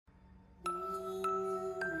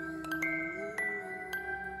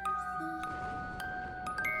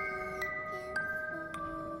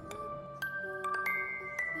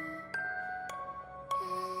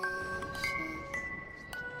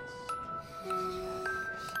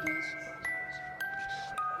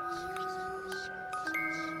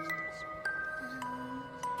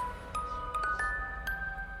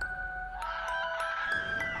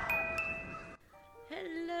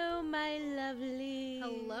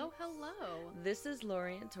Hello, hello. This is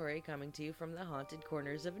Lori and Tori coming to you from the haunted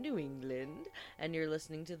corners of New England, and you're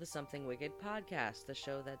listening to the Something Wicked podcast, the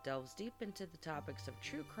show that delves deep into the topics of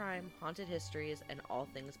true crime, haunted histories, and all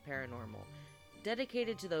things paranormal.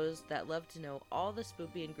 Dedicated to those that love to know all the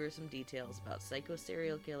spooky and gruesome details about psycho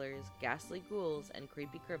serial killers, ghastly ghouls, and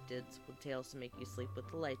creepy cryptids with tales to make you sleep with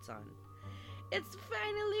the lights on. It's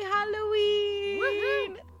finally Halloween!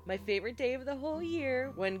 Woohoo! My favorite day of the whole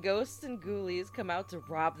year, when ghosts and ghoulies come out to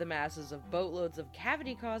rob the masses of boatloads of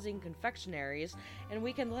cavity-causing confectionaries, and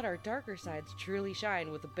we can let our darker sides truly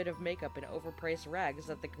shine with a bit of makeup and overpriced rags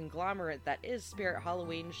that the conglomerate that is Spirit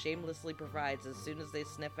Halloween shamelessly provides as soon as they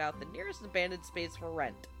sniff out the nearest abandoned space for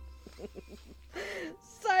rent.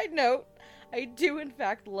 Side note, I do in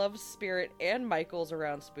fact love Spirit and Michaels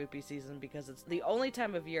around spooky season because it's the only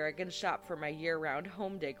time of year I can shop for my year-round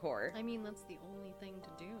home decor. I mean, that's the only thing to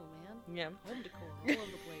do, man. Yeah. Home decor all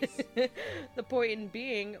over the place. The point in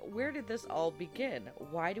being, where did this all begin?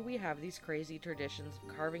 Why do we have these crazy traditions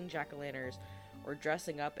of carving jack-o'-lanterns or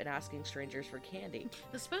dressing up and asking strangers for candy?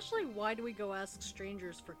 Especially, why do we go ask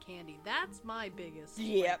strangers for candy? That's my biggest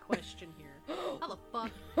question here. How the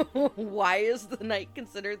fuck? Why is the night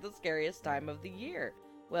considered the scariest time of the year?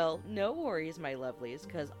 Well, no worries, my lovelies,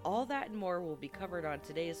 because all that and more will be covered on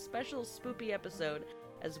today's special spoopy episode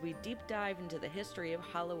as we deep dive into the history of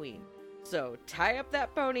Halloween. So tie up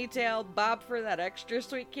that ponytail, bob for that extra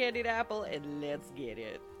sweet candied apple, and let's get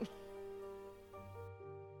it.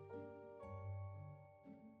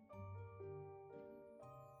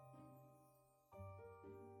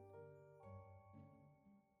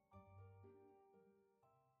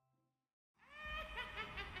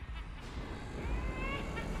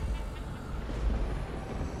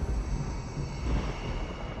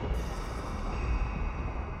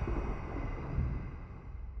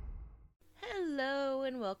 Hello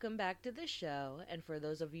and welcome back to the show. And for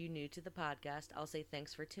those of you new to the podcast, I'll say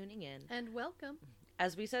thanks for tuning in. And welcome.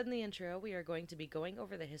 As we said in the intro, we are going to be going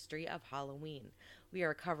over the history of Halloween. We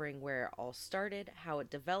are covering where it all started, how it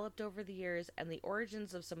developed over the years, and the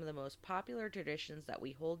origins of some of the most popular traditions that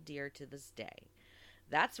we hold dear to this day.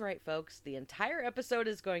 That's right, folks. The entire episode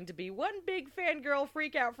is going to be one big fangirl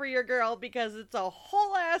freak out for your girl because it's a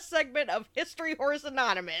whole ass segment of History Horse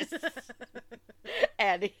Anonymous.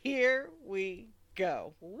 And here we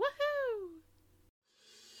go. Woohoo!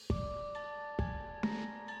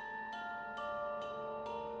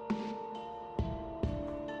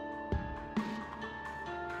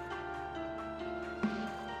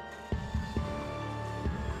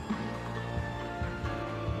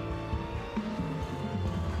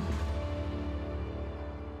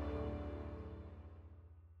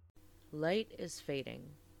 Light is fading.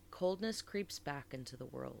 Coldness creeps back into the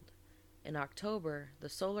world. In October, the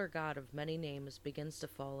solar god of many names begins to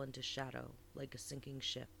fall into shadow, like a sinking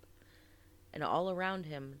ship. And all around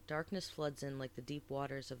him, darkness floods in like the deep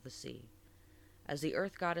waters of the sea. As the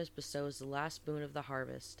earth goddess bestows the last boon of the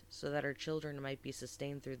harvest, so that her children might be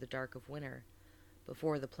sustained through the dark of winter,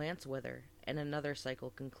 before the plants wither, and another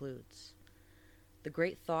cycle concludes. The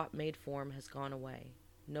great thought made form has gone away,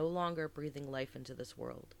 no longer breathing life into this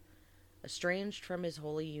world. Estranged from his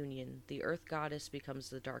holy union, the earth goddess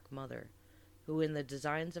becomes the dark mother, who in the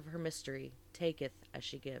designs of her mystery taketh as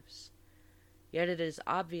she gives. Yet it is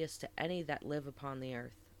obvious to any that live upon the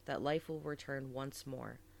earth that life will return once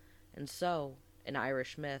more, and so, in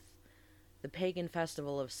Irish myth, the pagan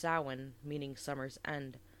festival of Samhain, meaning summer's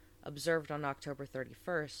end, observed on October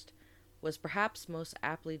 31st, was perhaps most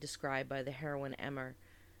aptly described by the heroine Emer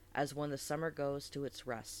as when the summer goes to its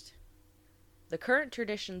rest. The current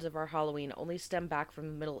traditions of our Halloween only stem back from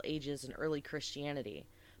the Middle Ages and early Christianity,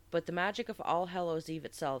 but the magic of All Hallows' Eve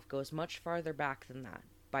itself goes much farther back than that,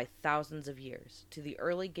 by thousands of years, to the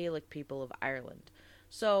early Gaelic people of Ireland.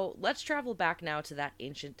 So let's travel back now to that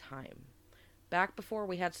ancient time. Back before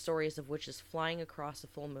we had stories of witches flying across a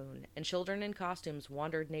full moon, and children in costumes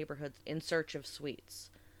wandered neighborhoods in search of sweets.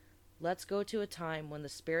 Let's go to a time when the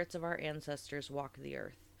spirits of our ancestors walked the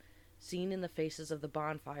earth, seen in the faces of the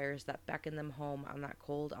bonfires that beckon them home on that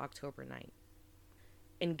cold October night.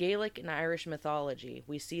 In Gaelic and Irish mythology,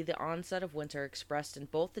 we see the onset of winter expressed in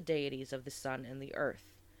both the deities of the sun and the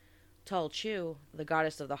earth. Tall Chew, the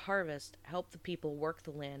goddess of the harvest, helped the people work the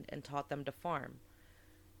land and taught them to farm.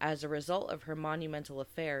 As a result of her monumental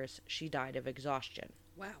affairs, she died of exhaustion.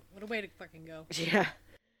 Wow, what a way to fucking go. Yeah.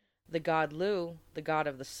 The god Lu, the god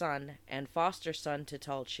of the sun, and foster son to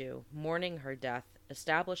Tall Chew, mourning her death,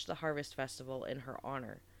 established the harvest festival in her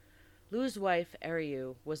honor. Lu's wife,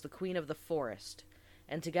 Eriu, was the queen of the forest,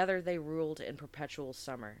 and together they ruled in perpetual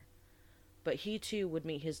summer. but he too would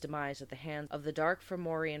meet his demise at the hands of the dark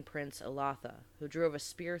Fomorian prince Ilatha, who drove a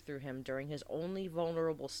spear through him during his only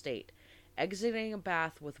vulnerable state, exiting a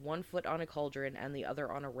bath with one foot on a cauldron and the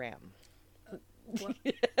other on a ram.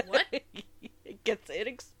 What? It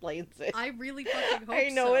explains it. I really fucking hope I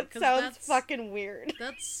know, so, it sounds fucking weird.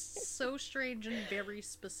 That's so strange and very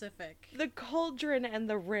specific. The cauldron and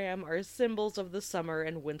the ram are symbols of the summer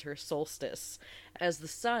and winter solstice, as the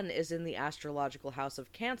sun is in the astrological house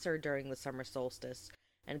of Cancer during the summer solstice,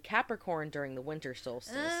 and Capricorn during the winter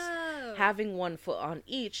solstice. Oh. Having one foot on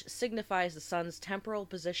each signifies the sun's temporal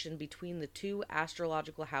position between the two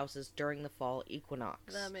astrological houses during the fall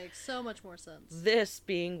equinox. That makes so much more sense. This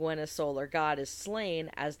being when a solar god is slain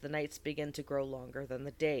as the nights begin to grow longer than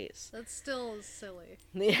the days. That still is silly.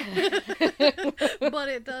 But But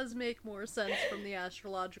it does make more sense from the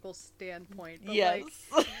astrological standpoint. But yes.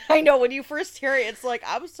 I know, when you first hear it, it's like,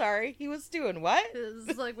 I'm sorry, he was doing what?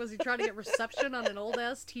 It's like, was he trying to get reception on an old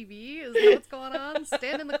ass TV? Is that what's going on?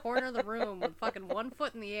 Stand in the corner of the room with fucking one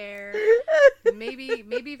foot in the air. Maybe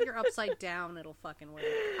if you're upside down, it'll fucking work.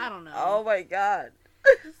 I don't know. Oh my god.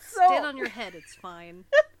 Stand on your head, it's fine.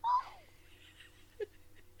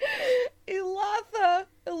 Ilatha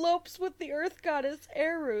elopes with the earth goddess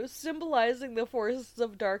Eru, symbolizing the forces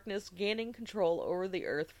of darkness gaining control over the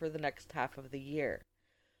earth for the next half of the year.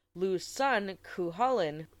 Lu's son,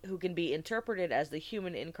 Cuchulainn, who can be interpreted as the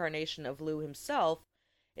human incarnation of Lu himself,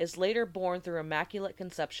 is later born through immaculate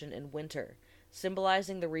conception in winter,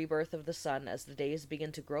 symbolizing the rebirth of the sun as the days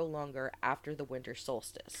begin to grow longer after the winter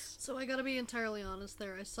solstice. So I gotta be entirely honest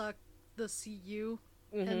there. I saw the CU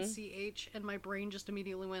and CH, and my brain just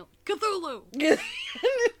immediately went, Cthulhu!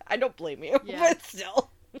 I don't blame you, Yeah. but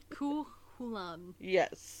still. Cuchulainn.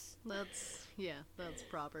 Yes. That's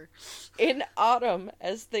proper. In autumn,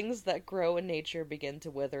 as things that grow in nature begin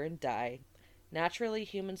to wither and die, naturally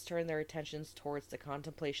humans turn their attentions towards the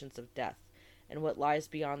contemplations of death and what lies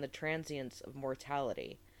beyond the transience of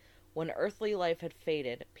mortality. When earthly life had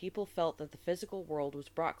faded, people felt that the physical world was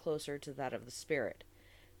brought closer to that of the spirit.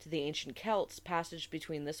 To the ancient Celts, passage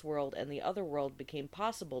between this world and the other world became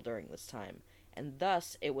possible during this time, and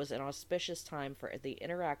thus it was an auspicious time for the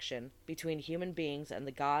interaction between human beings and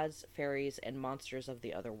the gods, fairies, and monsters of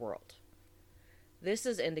the other world. This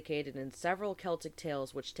is indicated in several Celtic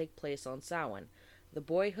tales which take place on Samhain, the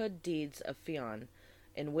boyhood deeds of Fionn,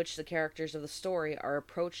 in which the characters of the story are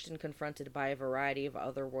approached and confronted by a variety of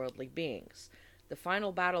otherworldly beings. The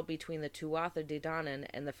final battle between the Tuatha De Danann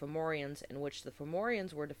and the Fomorians, in which the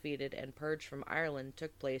Fomorians were defeated and purged from Ireland,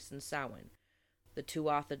 took place in Samhain. The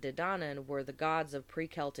Tuatha De Danann were the gods of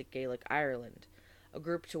pre-Celtic Gaelic Ireland, a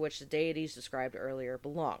group to which the deities described earlier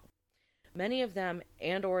belong. Many of them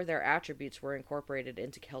and or their attributes were incorporated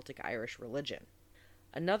into Celtic Irish religion.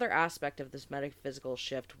 Another aspect of this metaphysical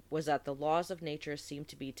shift was that the laws of nature seemed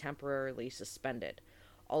to be temporarily suspended,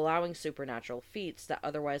 allowing supernatural feats that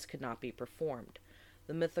otherwise could not be performed.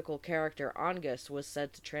 The mythical character Angus was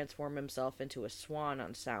said to transform himself into a swan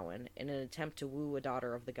on Samhain in an attempt to woo a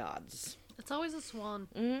daughter of the gods. It's always a swan.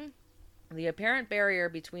 The apparent barrier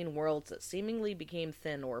between worlds that seemingly became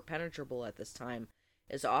thin or penetrable at this time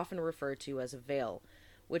is often referred to as a veil,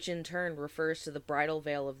 which in turn refers to the bridal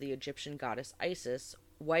veil of the Egyptian goddess Isis,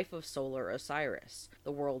 wife of solar Osiris,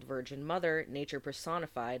 the world virgin mother, nature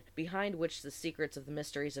personified, behind which the secrets of the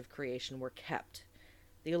mysteries of creation were kept.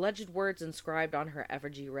 The alleged words inscribed on her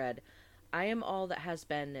effigy read, "I am all that has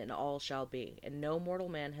been and all shall be, and no mortal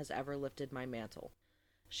man has ever lifted my mantle."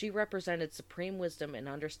 She represented supreme wisdom and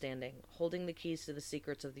understanding, holding the keys to the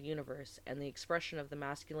secrets of the universe and the expression of the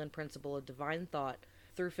masculine principle of divine thought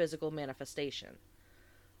through physical manifestation.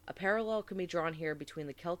 A parallel can be drawn here between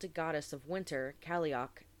the Celtic goddess of winter,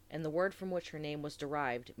 Cailleach, and the word from which her name was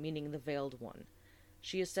derived, meaning the Veiled One.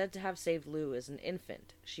 She is said to have saved Lu as an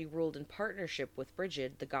infant. She ruled in partnership with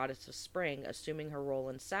Brigid, the goddess of spring, assuming her role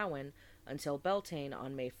in Samhain until Beltane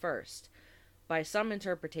on May 1st. By some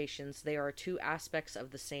interpretations, they are two aspects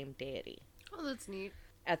of the same deity. Oh, that's neat.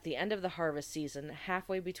 At the end of the harvest season,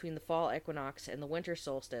 halfway between the fall equinox and the winter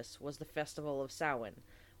solstice, was the festival of Samhain,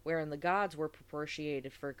 wherein the gods were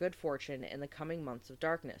propitiated for good fortune in the coming months of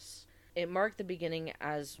darkness. It marked the beginning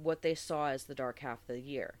as what they saw as the dark half of the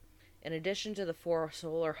year. In addition to the 4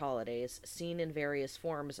 solar holidays, seen in various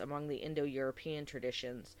forms among the Indo-European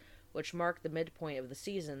traditions, which marked the midpoint of the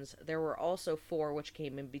seasons, there were also 4 which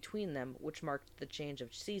came in between them, which marked the change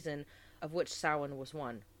of season, of which Samhain was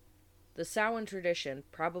one. The Samhain tradition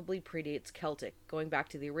probably predates Celtic, going back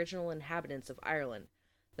to the original inhabitants of Ireland.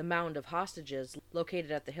 The Mound of Hostages, located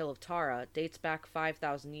at the Hill of Tara, dates back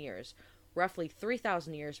 5,000 years, roughly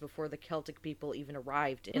 3,000 years before the Celtic people even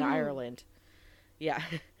arrived in Ireland. Yeah.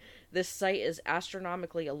 This site is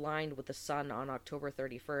astronomically aligned with the sun on October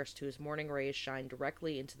 31st, whose morning rays shine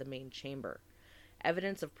directly into the main chamber.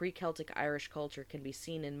 Evidence of pre-Celtic Irish culture can be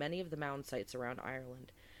seen in many of the mound sites around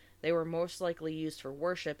Ireland. They were most likely used for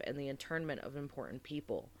worship and the internment of important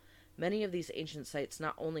people. Many of these ancient sites,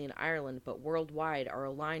 not only in Ireland but worldwide, are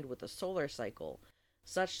aligned with the solar cycle,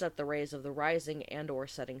 such that the rays of the rising and/or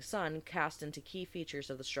setting sun cast into key features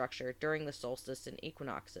of the structure during the solstice and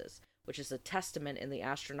equinoxes, which is a testament in the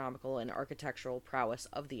astronomical and architectural prowess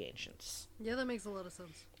of the ancients. Yeah, that makes a lot of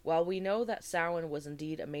sense. While we know that Samhain was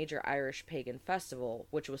indeed a major Irish pagan festival,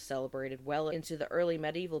 which was celebrated well into the early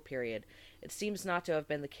medieval period, it seems not to have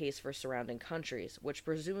been the case for surrounding countries, which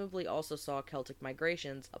presumably also saw Celtic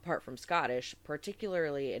migrations, apart from Scottish,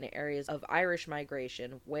 particularly in areas of Irish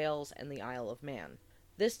migration, Wales, and the Isle of Man.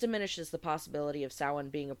 This diminishes the possibility of Samhain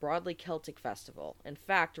being a broadly Celtic festival. In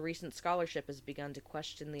fact, recent scholarship has begun to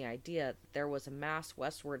question the idea that there was a mass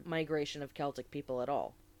westward migration of Celtic people at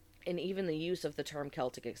all, and even the use of the term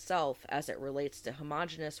Celtic itself as it relates to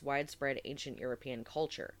homogeneous, widespread ancient European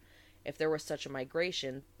culture. If there was such a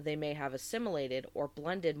migration, they may have assimilated or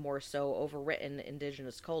blended more so overwritten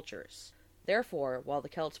indigenous cultures. Therefore, while the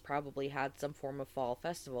Celts probably had some form of fall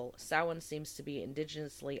festival, Samhain seems to be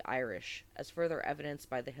indigenously Irish, as further evidenced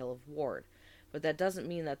by the Hill of Ward, but that doesn't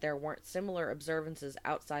mean that there weren't similar observances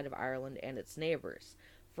outside of Ireland and its neighbors.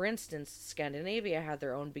 For instance, Scandinavia had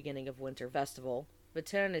their own beginning of winter festival,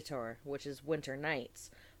 Veternitor, which is winter nights,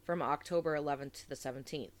 from October 11th to the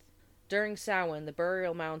 17th. During Samhain, the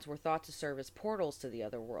burial mounds were thought to serve as portals to the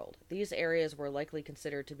other world. These areas were likely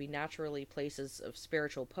considered to be naturally places of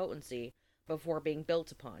spiritual potency before being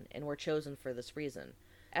built upon, and were chosen for this reason.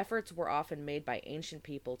 Efforts were often made by ancient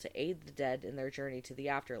people to aid the dead in their journey to the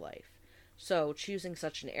afterlife. So, choosing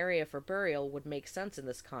such an area for burial would make sense in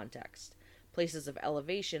this context. Places of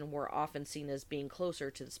elevation were often seen as being closer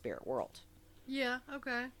to the spirit world. Yeah,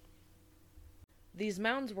 okay. These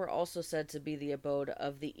mounds were also said to be the abode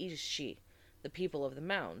of the Ishi, the people of the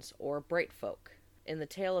mounds, or bright folk. In the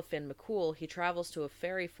tale of Finn McCool, he travels to a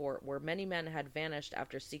fairy fort where many men had vanished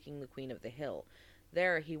after seeking the Queen of the Hill.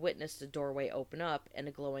 There he witnessed a doorway open up and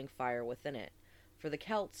a glowing fire within it. For the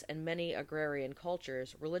Celts and many agrarian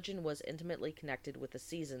cultures, religion was intimately connected with the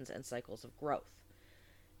seasons and cycles of growth.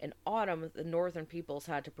 In autumn, the northern peoples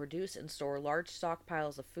had to produce and store large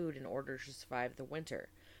stockpiles of food in order to survive the winter.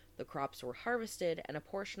 The crops were harvested, and a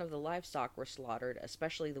portion of the livestock were slaughtered,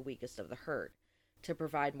 especially the weakest of the herd, to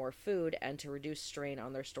provide more food and to reduce strain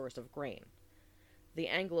on their stores of grain. The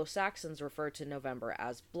Anglo-Saxons referred to November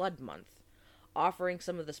as Blood Month. Offering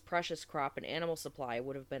some of this precious crop and animal supply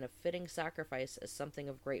would have been a fitting sacrifice as something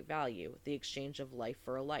of great value, the exchange of life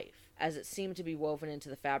for a life, as it seemed to be woven into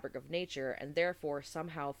the fabric of nature and therefore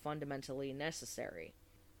somehow fundamentally necessary.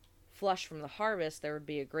 Flush from the harvest, there would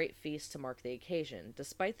be a great feast to mark the occasion.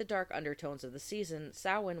 Despite the dark undertones of the season,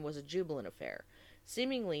 Samhain was a jubilant affair,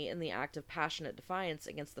 seemingly in the act of passionate defiance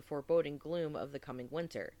against the foreboding gloom of the coming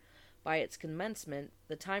winter. By its commencement,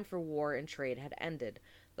 the time for war and trade had ended,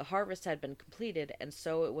 the harvest had been completed, and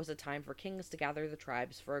so it was a time for kings to gather the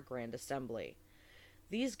tribes for a grand assembly.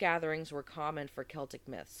 These gatherings were common for Celtic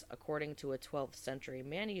myths. According to a 12th century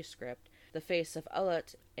manuscript, the feast of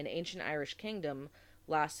Ullait, an ancient Irish kingdom,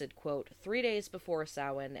 lasted, quote, 3 days before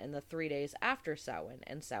Samhain and the 3 days after Samhain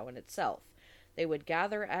and Samhain itself. They would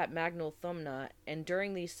gather at Magnolthumna, and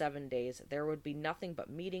during these 7 days there would be nothing but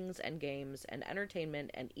meetings and games and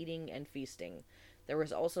entertainment and eating and feasting. There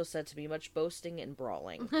was also said to be much boasting and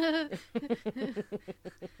brawling.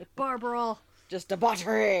 Bar brawl. Just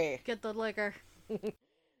debauchery! Get the liquor.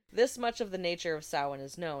 This much of the nature of Samhain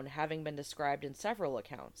is known, having been described in several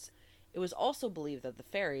accounts. It was also believed that the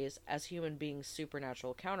fairies, as human beings'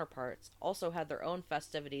 supernatural counterparts, also had their own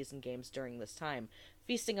festivities and games during this time,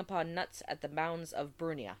 feasting upon nuts at the mounds of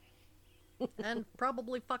Brunia. And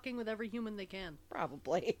probably fucking with every human they can.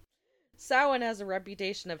 Probably. Samhain has a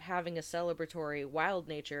reputation of having a celebratory, wild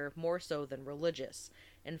nature more so than religious.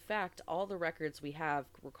 In fact, all the records we have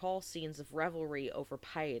recall scenes of revelry over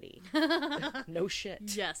piety. No shit.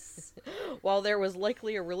 Yes. While there was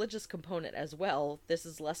likely a religious component as well, this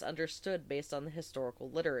is less understood based on the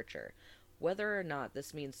historical literature. Whether or not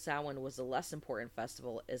this means Samhain was a less important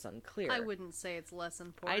festival is unclear. I wouldn't say it's less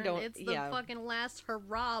important. I don't- It's the yeah. fucking last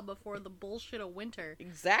hurrah before the bullshit of winter.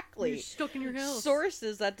 Exactly. You're stuck in your house.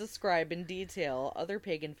 Sources that describe in detail other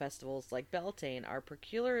pagan festivals like Beltane are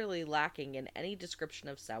peculiarly lacking in any description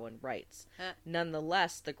of Samhain rites.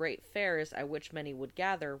 Nonetheless, the great fairs at which many would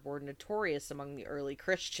gather were notorious among the early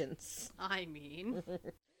Christians. I mean,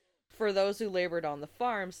 For those who labored on the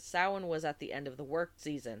farms, Samhain was at the end of the work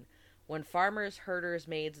season. when farmers, herders,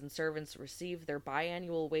 maids, and servants received their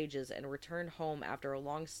biannual wages and returned home after a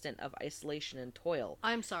long stint of isolation and toil.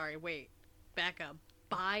 I'm sorry, wait. Back up.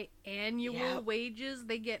 Biannual wages?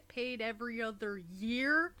 They get paid every other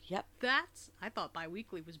year? Yep. I thought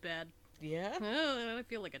bi-weekly was bad. Yeah. I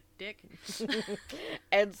feel like a dick.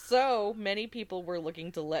 And so, many people were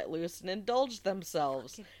looking to let loose and indulge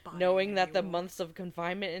themselves, knowing that the months of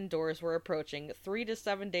confinement indoors were approaching. 3 to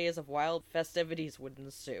 7 days of wild festivities would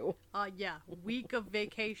ensue. Yeah. Week of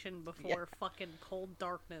vacation before fucking cold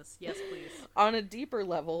darkness. Yes, please. On a deeper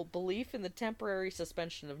level, belief in the temporary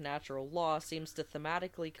suspension of natural law seems to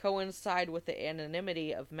thematically coincide with the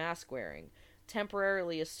anonymity of mask wearing,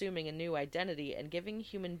 temporarily assuming a new identity and giving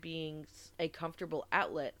human beings a comfortable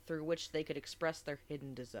outlet through which they could express their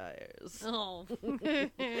hidden desires. Oh.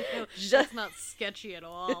 That's not sketchy at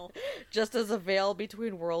all. Just as a veil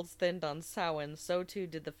between worlds thinned on Samhain, so too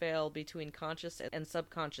did the veil between conscious and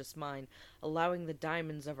subconscious mind, allowing the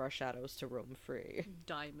diamonds of our shadows to roam free.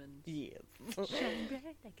 Diamonds. Yes. Shine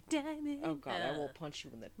bright like a diamond. Oh god, I will punch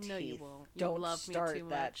you in the teeth. No, you won't. You Don't love start me too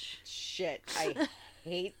that much. shit. I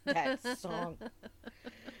hate that song.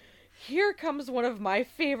 Here comes one of my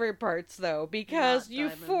favorite parts, though, because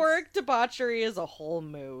euphoric debauchery is a whole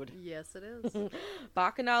mood. Yes, it is.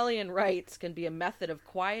 Bacchanalian rites can be a method of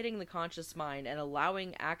quieting the conscious mind and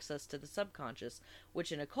allowing access to the subconscious,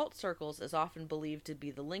 which in occult circles is often believed to be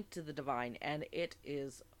the link to the divine, and it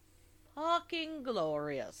is fucking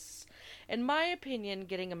glorious. In my opinion,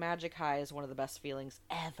 getting a magic high is one of the best feelings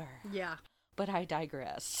ever. Yeah. But I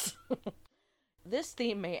digress. This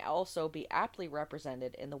theme may also be aptly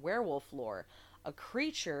represented in the werewolf lore, a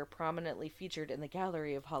creature prominently featured in the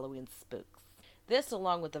gallery of Halloween spooks. This,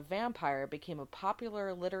 along with the vampire, became a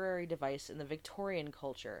popular literary device in the Victorian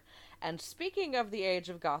culture. And speaking of the age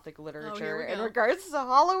of Gothic literature in regards to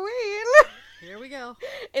Halloween, here we go.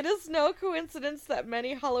 It is no coincidence that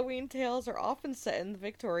many Halloween tales are often set in the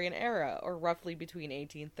Victorian era, or roughly between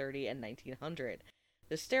 1830 and 1900.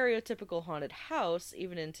 The stereotypical haunted house,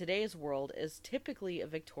 even in today's world, is typically a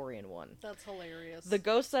Victorian one. That's hilarious. The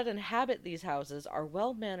ghosts that inhabit these houses are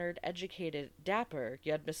well-mannered, educated, dapper,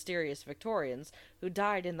 yet mysterious Victorians who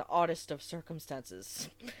died in the oddest of circumstances.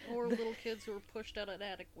 Or little kids who were pushed out an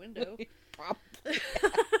attic window. Probably.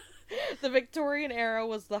 The Victorian era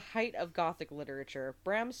was the height of Gothic literature.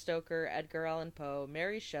 Bram Stoker, Edgar Allan Poe,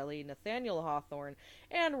 Mary Shelley, Nathaniel Hawthorne,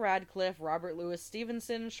 Anne Radcliffe, Robert Louis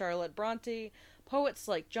Stevenson, Charlotte Bronte, poets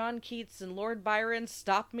like John Keats and Lord Byron.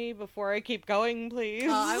 Stop me before I keep going, please.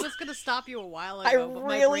 I was going to stop you a while ago, but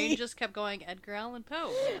my brain just kept going, Edgar Allan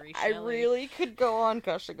Poe, Mary Shelley. I really could go on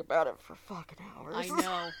gushing about it for fucking hours. I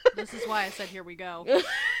know. This is why I said here we go.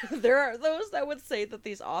 There are those that would say that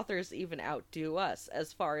these authors even outdo us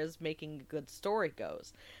as far as making a good story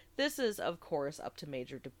goes. This is, of course, up to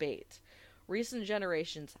major debate. Recent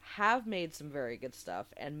generations have made some very good stuff,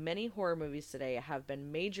 and many horror movies today have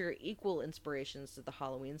been major equal inspirations to the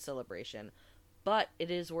Halloween celebration, but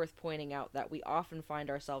it is worth pointing out that we often find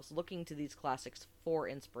ourselves looking to these classics for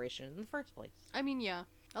inspiration in the first place. I mean, yeah.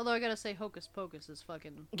 Although I gotta say, Hocus Pocus is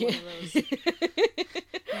fucking one of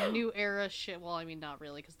those new era shit. Well, I mean, not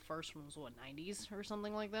really, because the first one was, 90s or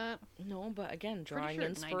something like that? No, but again, drawing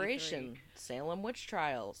inspiration. Salem witch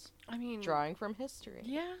trials. I mean... Drawing from history.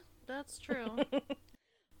 Yeah. That's true.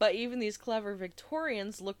 But even these clever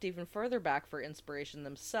Victorians looked even further back for inspiration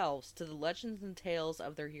themselves to the legends and tales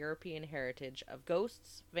of their European heritage of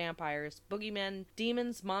ghosts, vampires, boogeymen,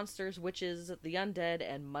 demons, monsters, witches, the undead,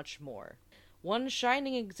 and much more. One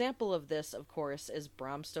shining example of this, of course, is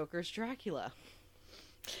Bram Stoker's Dracula.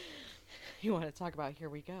 You want to talk about Here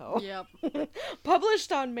We Go? Yep.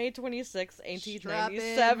 Published on May 26,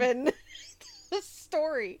 1897. The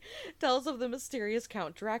story tells of the mysterious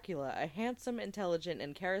Count Dracula, a handsome, intelligent,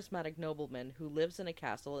 and charismatic nobleman who lives in a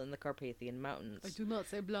castle in the Carpathian Mountains. I do not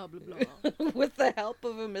say blah, blah, blah. With the help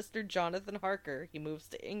of a Mr. Jonathan Harker, he moves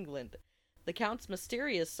to England. The Count's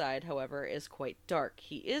mysterious side, however, is quite dark.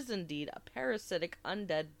 He is indeed a parasitic,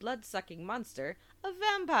 undead, blood-sucking monster, a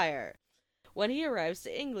vampire. When he arrives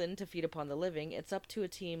to England to feed upon the living, it's up to a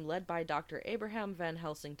team led by Dr. Abraham Van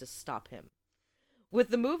Helsing to stop him. With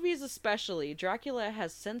the movies especially, Dracula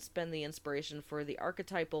has since been the inspiration for the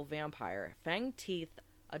archetypal vampire. Fanged teeth,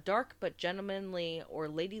 a dark but gentlemanly or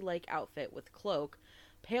ladylike outfit with cloak,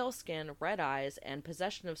 pale skin, red eyes, and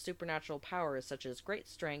possession of supernatural powers such as great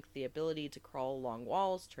strength, the ability to crawl along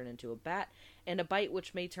walls, turn into a bat, and a bite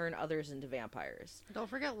which may turn others into vampires. Don't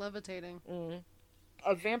forget levitating.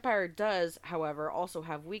 A vampire does, however, also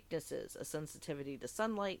have weaknesses, a sensitivity to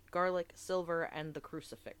sunlight, garlic, silver, and the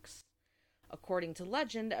crucifix. According to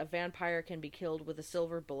legend, a vampire can be killed with a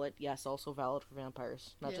silver bullet, yes, also valid for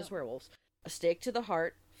vampires, not just werewolves, a stake to the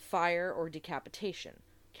heart, fire, or decapitation.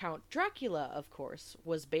 Count Dracula, of course,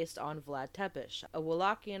 was based on Vlad Tepes, a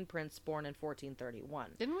Wallachian prince born in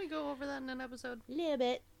 1431. Didn't we go over that in an episode? Little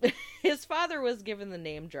bit. His father was given the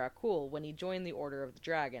name Dracul when he joined the Order of the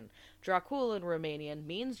Dragon. Dracul in Romanian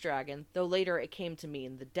means dragon, though later it came to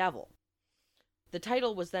mean the devil. The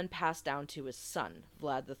title was then passed down to his son,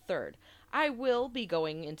 Vlad III. I will be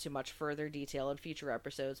going into much further detail in future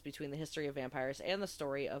episodes between the history of vampires and the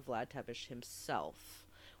story of Vlad Tepes himself.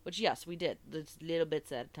 Which, yes, we did. It's little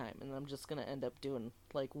bits at a time, and I'm just gonna end up doing,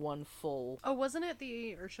 like, one full... Oh, wasn't it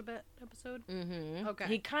the Urshabet episode? Mm-hmm. Okay.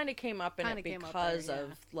 He kind of came up in it because there, yeah.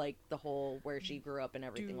 of, like, the whole where she grew up and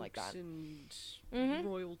everything like that. And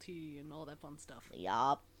royalty and all that fun stuff.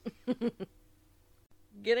 Yup.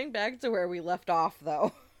 Getting back to where we left off,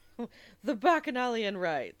 though. The Bacchanalian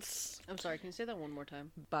rites. I'm sorry, can you say that one more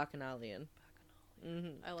time? Bacchanalian.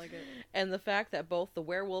 Mm-hmm. I like it. And the fact that both the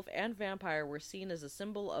werewolf and vampire were seen as a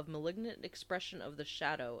symbol of malignant expression of the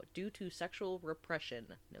shadow due to sexual repression.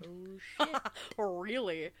 No shit.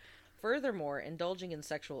 Really? Furthermore, indulging in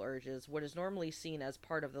sexual urges, what is normally seen as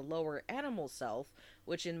part of the lower animal self,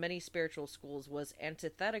 which in many spiritual schools was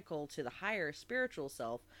antithetical to the higher spiritual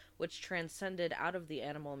self, which transcended out of the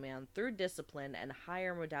animal man through discipline and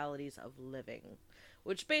higher modalities of living.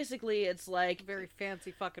 Which basically, it's like... Very fancy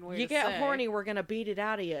fucking way you to get say. horny, we're gonna beat it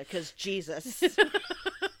out of you, because Jesus.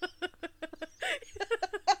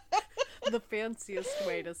 The fanciest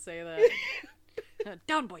way to say that.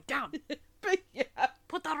 Down, boy, down! But yeah.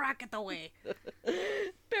 Put the racket away!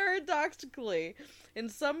 Paradoxically, in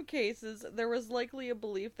some cases, there was likely a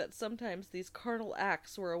belief that sometimes these carnal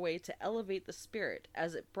acts were a way to elevate the spirit,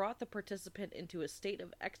 as it brought the participant into a state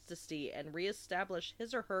of ecstasy and reestablish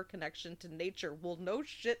his or her connection to nature. Well, no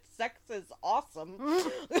shit, sex is awesome.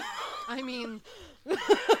 I mean,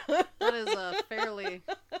 that is a fairly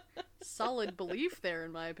solid belief there,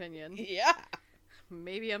 in my opinion. Yeah.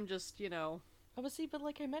 Maybe I'm just, Oh, but see, but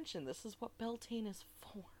like I mentioned, this is what Beltane is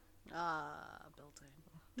for. Beltane.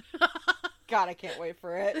 God, I can't wait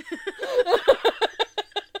for it.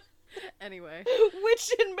 Anyway.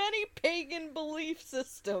 Which in many pagan belief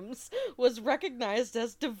systems was recognized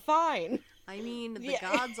as divine. I mean, the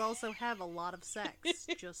gods also have a lot of sex.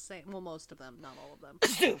 Just saying. Well, most of them, not all of them.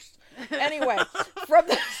 Zeus. Anyway, from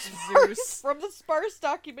the sparse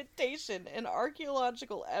documentation and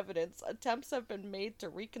archaeological evidence, attempts have been made to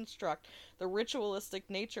reconstruct the ritualistic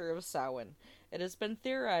nature of Samhain. It has been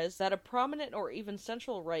theorized that a prominent or even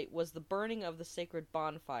central rite was the burning of the sacred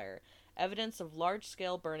bonfire. Evidence of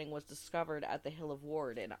large-scale burning was discovered at the Hill of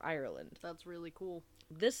Ward in Ireland. That's really cool.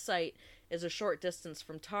 This site is a short distance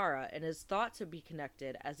from Tara and is thought to be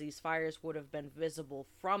connected, as these fires would have been visible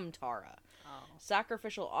from Tara. Oh.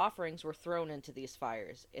 Sacrificial offerings were thrown into these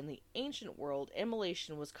fires. In the ancient world,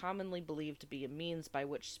 immolation was commonly believed to be a means by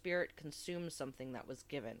which spirit consumed something that was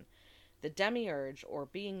given. The demiurge, or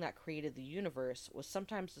being that created the universe, was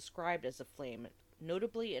sometimes described as a flame,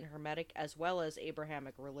 notably in Hermetic as well as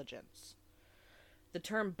Abrahamic religions. The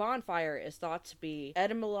term bonfire is thought to be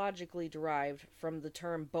etymologically derived from the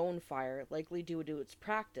term bone fire, likely due to its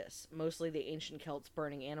practice, mostly the ancient Celts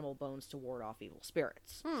burning animal bones to ward off evil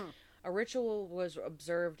spirits. A ritual was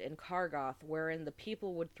observed in Cargoth, wherein the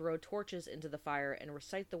people would throw torches into the fire and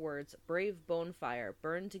recite the words, "Brave bonfire,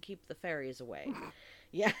 burn to keep the fairies away."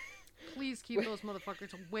 Yeah. Please keep those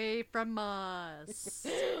motherfuckers away from us.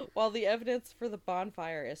 While the evidence for the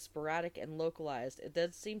bonfire is sporadic and localized, it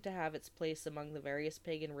does seem to have its place among the various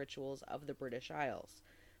pagan rituals of the British Isles.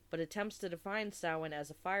 But attempts to define Samhain as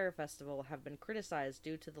a fire festival have been criticized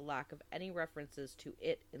due to the lack of any references to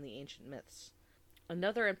it in the ancient myths.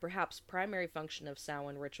 Another and perhaps primary function of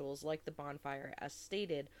Samhain rituals, like the bonfire, as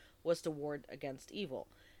stated, was to ward against evil.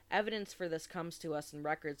 Evidence for this comes to us in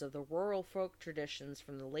records of the rural folk traditions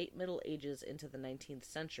from the late Middle Ages into the 19th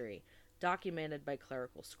century, documented by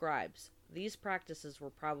clerical scribes. These practices were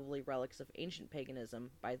probably relics of ancient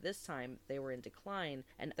paganism. By this time, they were in decline,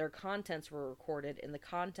 and their contents were recorded in the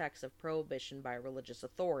context of prohibition by religious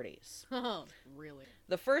authorities. Oh, really?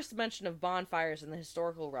 The first mention of bonfires in the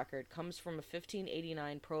historical record comes from a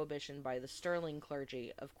 1589 prohibition by the Stirling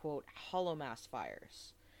clergy of, quote, hollow mass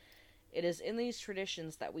fires. It is in these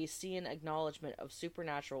traditions that we see an acknowledgement of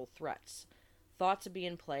supernatural threats, thought to be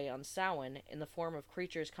in play on Samhain in the form of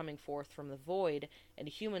creatures coming forth from the void and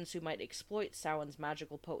humans who might exploit Samhain's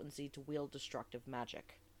magical potency to wield destructive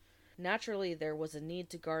magic. Naturally, there was a need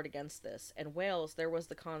to guard against this. In Wales, there was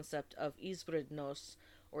the concept of Ysbryd Nos,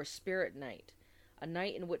 or Spirit Night, a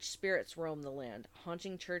night in which spirits roam the land,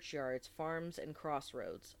 haunting churchyards, farms, and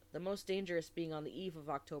crossroads. the most dangerous being on the eve of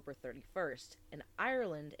October 31st. In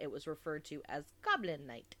Ireland, it was referred to as Goblin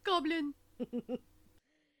Night. Goblin!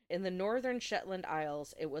 In the northern Shetland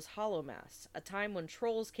Isles, it was Hallowmas, a time when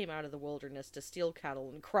trolls came out of the wilderness to steal cattle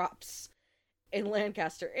and crops. In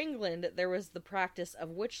Lancaster, England, there was the practice of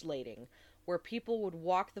witch-lading, where people would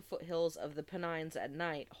walk the foothills of the Pennines at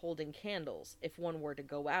night holding candles. If one were to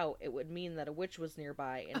go out, it would mean that a witch was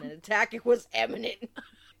nearby and an attack was imminent.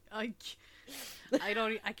 I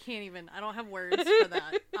don't have words for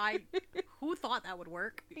that. Who thought that would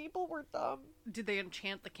work? People were dumb. Did they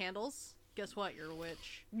enchant the candles? Guess what? You're a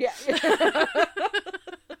witch. Yeah.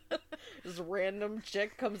 This random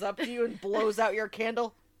chick comes up to you and blows out your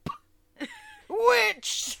candle.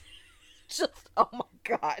 Witch! Just, oh my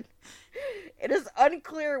god. It is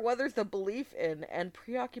unclear whether the belief in and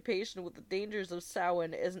preoccupation with the dangers of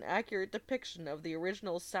Samhain is an accurate depiction of the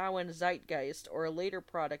original Samhain zeitgeist or a later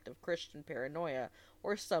product of Christian paranoia,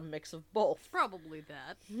 or some mix of both. Probably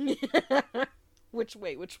that. Which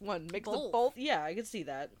one? Mix of both? Yeah, I can see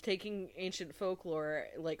that. Taking ancient folklore,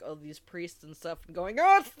 like all these priests and stuff, and going,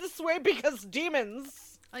 oh, it's this way because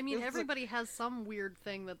demons! I mean, everybody has some weird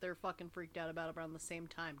thing that they're fucking freaked out about around the same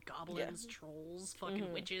time. Goblins, trolls,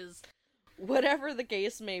 fucking witches. Whatever the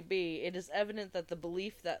case may be, it is evident that the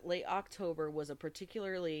belief that late October was a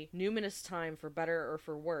particularly numinous time for better or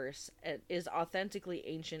for worse is authentically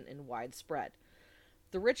ancient and widespread.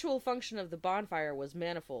 The ritual function of the bonfire was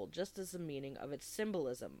manifold, just as the meaning of its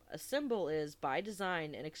symbolism. A symbol is, by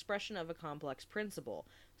design, an expression of a complex principle,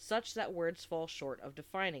 such that words fall short of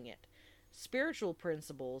defining it. Spiritual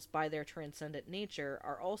principles, by their transcendent nature,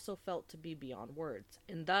 are also felt to be beyond words,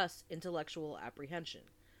 and thus intellectual apprehension,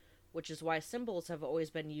 which is why symbols have always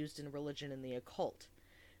been used in religion and the occult.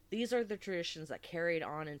 These are the traditions that carried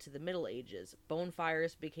on into the Middle Ages.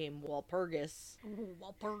 Bonfires became Walpurgis.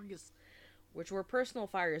 Walpurgis. Which were personal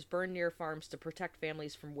fires burned near farms to protect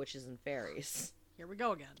families from witches and fairies. Here we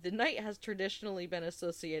go again. The night has traditionally been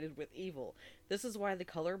associated with evil. This is why the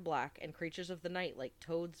color black and creatures of the night like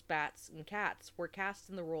toads, bats, and cats were cast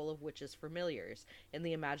in the role of witches' familiars in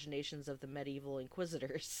the imaginations of the medieval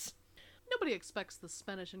inquisitors. Nobody expects the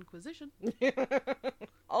Spanish Inquisition.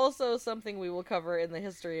 Also something we will cover in the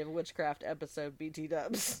History of Witchcraft episode, BT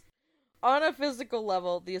Dubs. On a physical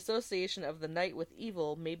level, the association of the night with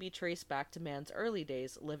evil may be traced back to man's early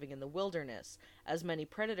days living in the wilderness, as many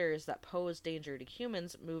predators that posed danger to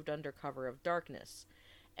humans moved under cover of darkness.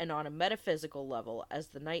 And on a metaphysical level, as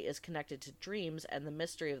the night is connected to dreams and the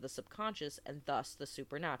mystery of the subconscious and thus the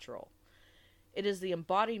supernatural. It is the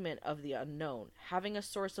embodiment of the unknown. Having a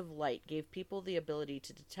source of light gave people the ability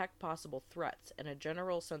to detect possible threats and a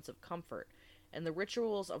general sense of comfort. In the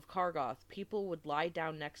rituals of Kargoth, people would lie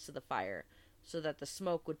down next to the fire, so that the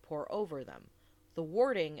smoke would pour over them. The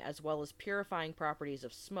warding, as well as purifying properties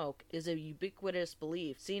of smoke, is a ubiquitous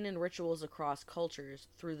belief seen in rituals across cultures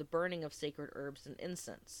through the burning of sacred herbs and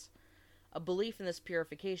incense. A belief in this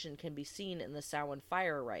purification can be seen in the Samhain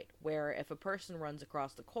fire rite, where if a person runs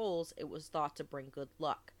across the coals, it was thought to bring good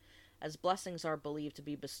luck, as blessings are believed to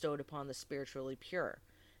be bestowed upon the spiritually pure.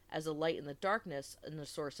 As a light in the darkness and a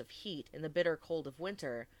source of heat in the bitter cold of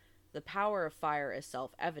winter, the power of fire is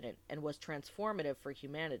self-evident and was transformative for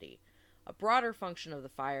humanity. A broader function of the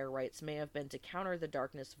fire rites may have been to counter the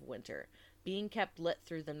darkness of winter, being kept lit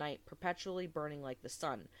through the night, perpetually burning like the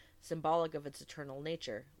sun, symbolic of its eternal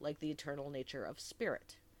nature, like the eternal nature of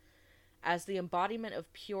spirit. As the embodiment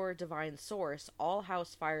of pure divine source, all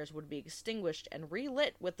house fires would be extinguished and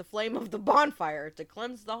relit with the flame of the bonfire to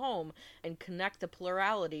cleanse the home and connect the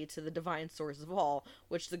plurality to the divine source of all,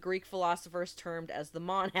 which the Greek philosophers termed as the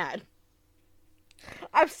monad.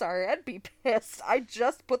 I'm sorry, I'd be pissed. I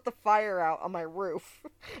just put the fire out on my roof,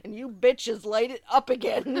 and you bitches light it up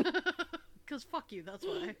again. 'Cause fuck you, that's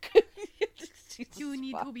why. You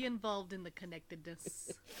need to be involved in the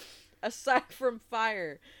connectedness. Aside from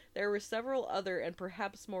fire, there were several other and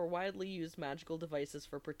perhaps more widely used magical devices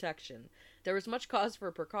for protection. There was much cause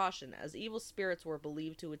for precaution, as evil spirits were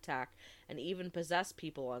believed to attack and even possess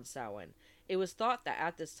people on Samhain. It was thought that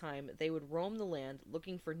at this time they would roam the land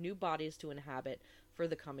looking for new bodies to inhabit for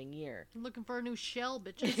the coming year. Looking for a new shell,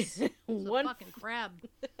 bitches. It's a fucking crab.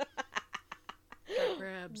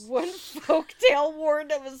 Crabs. One folktale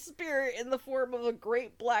warned of a spirit in the form of a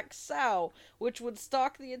great black sow, which would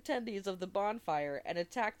stalk the attendees of the bonfire and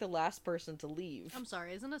attack the last person to leave. I'm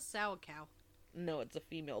sorry, isn't a sow a cow? No, it's a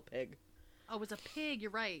female pig. Oh, it's a pig,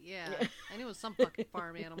 you're right, yeah. I knew it was some fucking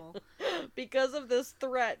farm animal. Because of this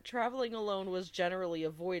threat, traveling alone was generally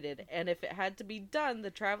avoided, and if it had to be done,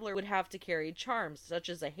 the traveler would have to carry charms, such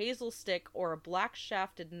as a hazel stick or a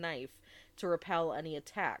black-shafted knife, to repel any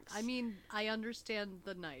attacks. I mean, I understand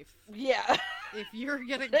the knife. Yeah. If you're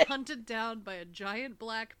getting hunted down by a giant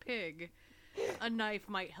black pig, a knife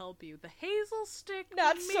might help you. The hazel stick,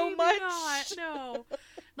 Not maybe so much. Not, no.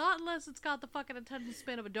 Not unless it's got the fucking attention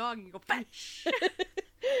span of a dog and you go, fetch!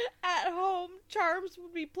 At home, charms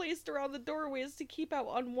would be placed around the doorways to keep out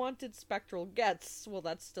unwanted spectral guests. Well,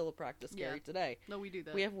 that's still a practice, Gary, today. No, we do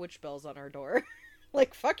that. We have witch bells on our door.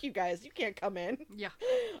 Like, fuck you guys, you can't come in. Yeah.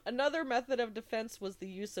 Another method of defense was the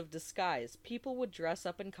use of disguise. People would dress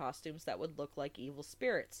up in costumes that would look like evil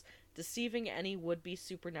spirits, deceiving any would-be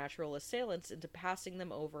supernatural assailants into passing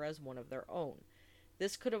them over as one of their own.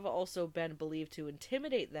 This could have also been believed to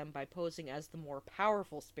intimidate them by posing as the more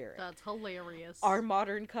powerful spirit. That's hilarious. Our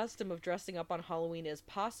modern custom of dressing up on Halloween is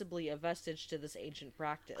possibly a vestige to this ancient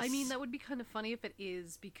practice. I mean, that would be kind of funny if it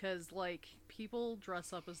is, because, like, people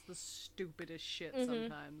dress up as the stupidest shit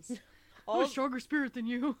sometimes. I'm a stronger spirit than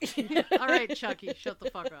you. Alright, Chucky, shut the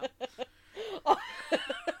fuck up.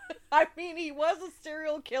 I mean, he was a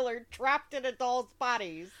serial killer trapped in a doll's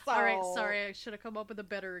body, so... Alright, sorry, I should have come up with a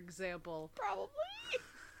better example. Probably.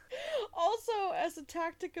 Also, as a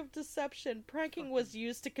tactic of deception, pranking was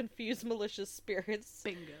used to confuse malicious spirits.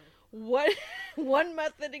 Bingo. One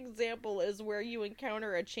method example is where you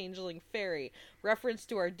encounter a changeling fairy. Reference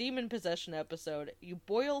to our demon possession episode. You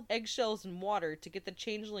boil eggshells in water to get the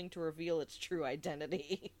changeling to reveal its true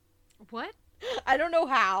identity. What? I don't know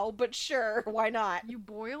how, but sure, why not? You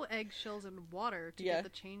boil eggshells in water to get the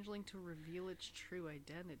changeling to reveal its true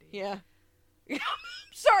identity. Yeah.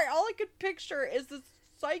 Sorry, all I could picture is this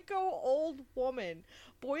psycho old woman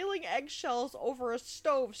boiling eggshells over a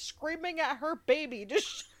stove, screaming at her baby to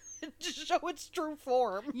show its true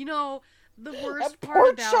form. You know, the worst That part poor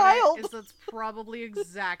about child. it is that's probably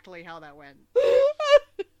exactly how that went.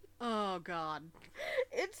 Oh, God.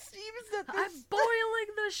 It seems that I'm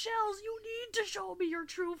boiling the shells. You need to show me your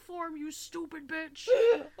true form, you stupid bitch.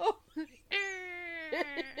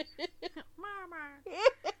 Mama.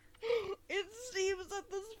 It seems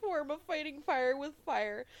that this form of fighting fire with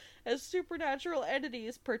fire, as supernatural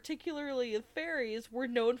entities, particularly the fairies, were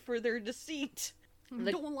known for their deceit.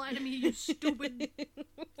 Don't lie to me, you stupid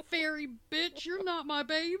fairy bitch. You're not my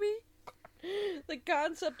baby. The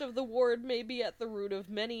concept of the ward may be at the root of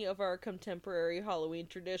many of our contemporary Halloween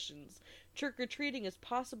traditions. Trick-or-treating is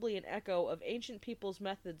possibly an echo of ancient people's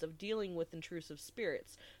methods of dealing with intrusive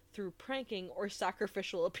spirits, through pranking or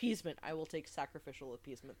sacrificial appeasement. I will take sacrificial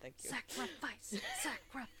appeasement, thank you. Sacrifice,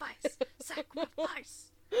 sacrifice,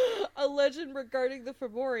 sacrifice. A legend regarding the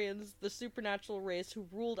Fomorians, the supernatural race who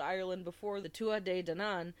ruled Ireland before the Tuatha De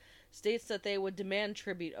Danann, states that they would demand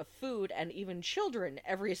tribute of food and even children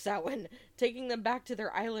every Samhain, taking them back to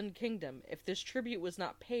their island kingdom. If this tribute was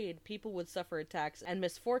not paid, people would suffer attacks and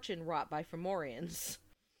misfortune wrought by Fomorians.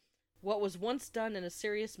 What was once done in a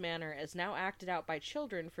serious manner is now acted out by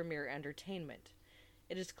children for mere entertainment.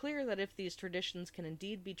 It is clear that if these traditions can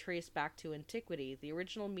indeed be traced back to antiquity, the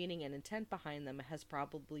original meaning and intent behind them has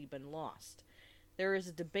probably been lost. There is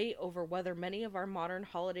a debate over whether many of our modern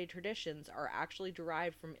holiday traditions are actually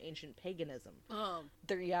derived from ancient paganism.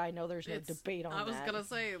 Yeah, I know there's no debate on that. I was gonna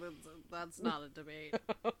say, that's not a debate.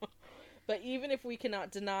 But even if we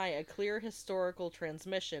cannot deny a clear historical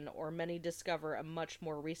transmission, or many discover a much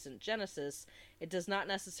more recent genesis, it does not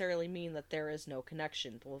necessarily mean that there is no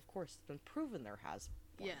connection. Well, of course, it's been proven there has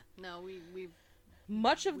one. Yeah, no, we've...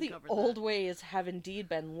 Much of the old ways have indeed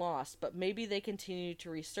been lost, but maybe they continue to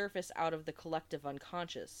resurface out of the collective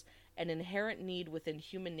unconscious, an inherent need within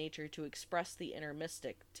human nature to express the inner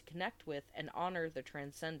mystic, to connect with and honor the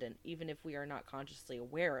transcendent, even if we are not consciously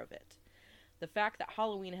aware of it. The fact that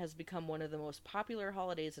Halloween has become one of the most popular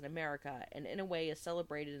holidays in America, and in a way is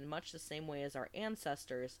celebrated in much the same way as our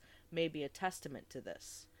ancestors, may be a testament to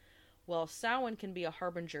this. While Samhain can be a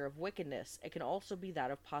harbinger of wickedness, it can also be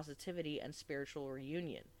that of positivity and spiritual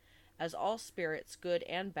reunion, as all spirits, good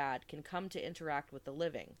and bad, can come to interact with the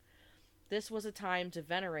living. This was a time to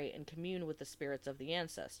venerate and commune with the spirits of the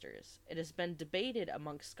ancestors. It has been debated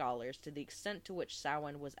amongst scholars to the extent to which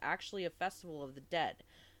Samhain was actually a festival of the dead,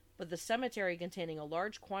 but the cemetery containing a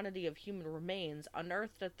large quantity of human remains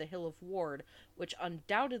unearthed at the Hill of Ward, which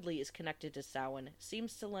undoubtedly is connected to Samhain,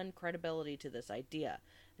 seems to lend credibility to this idea,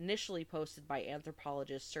 initially posted by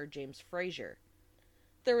anthropologist Sir James Frazer.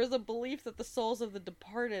 There was a belief that the souls of the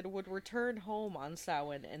departed would return home on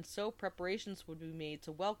Samhain, and so preparations would be made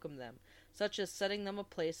to welcome them, such as setting them a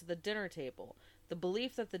place at the dinner table. The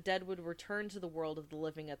belief that the dead would return to the world of the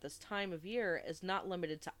living at this time of year is not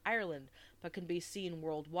limited to Ireland, but can be seen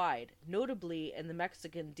worldwide, notably in the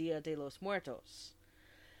Mexican Dia de los Muertos.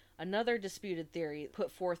 Another disputed theory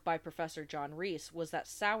put forth by Professor John Rees was that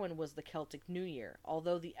Samhain was the Celtic New Year,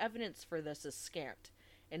 although the evidence for this is scant.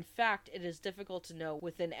 In fact, it is difficult to know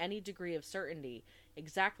within any degree of certainty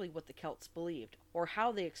exactly what the Celts believed, or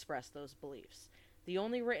how they expressed those beliefs. The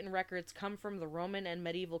only written records come from the Roman and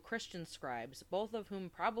medieval Christian scribes, both of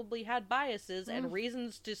whom probably had biases and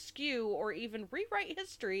reasons to skew or even rewrite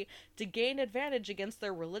history to gain advantage against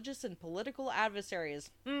their religious and political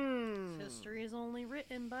adversaries. History is only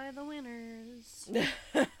written by the winners.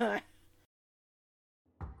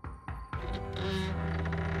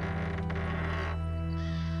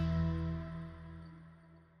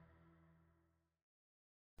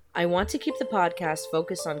 I want to keep the podcast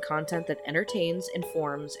focused on content that entertains,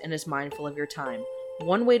 informs, and is mindful of your time.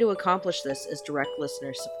 One way to accomplish this is direct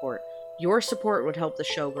listener support. Your support would help the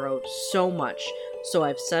show grow so much, so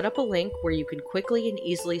I've set up a link where you can quickly and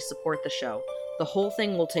easily support the show. The whole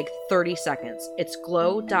thing will take 30 seconds. It's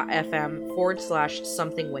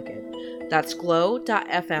glow.fm/somethingwicked. That's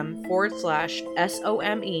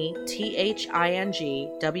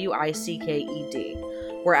glow.fm/SOMETHINGWICKED.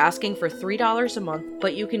 We're asking for $3 a month,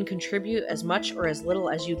 but you can contribute as much or as little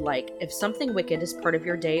as you'd like. If Something Wicked is part of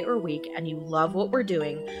your day or week and you love what we're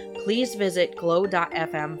doing, please visit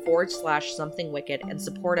glow.fm/somethingwicked and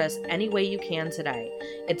support us any way you can today.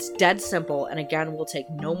 It's dead simple, and again, will take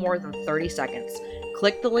no more than 30 seconds.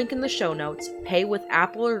 Click the link in the show notes, pay with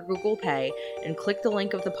Apple or Google Pay, and click the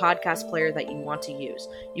link of the podcast player that you want to use.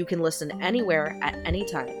 You can listen anywhere at any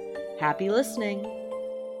time. Happy listening!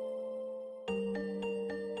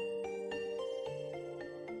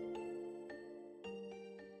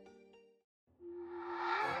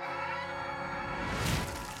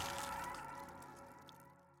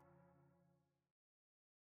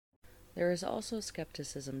 There is also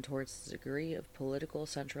skepticism towards the degree of political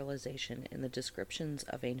centralization in the descriptions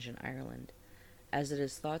of ancient Ireland, as it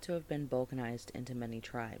is thought to have been balkanized into many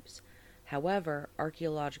tribes. However,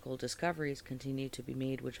 archaeological discoveries continue to be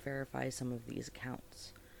made which verify some of these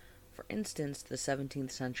accounts. For instance, the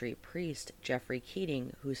 17th century priest Geoffrey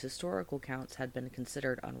Keating, whose historical accounts had been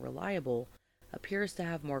considered unreliable, appears to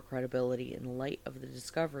have more credibility in light of the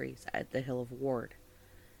discoveries at the Hill of Ward.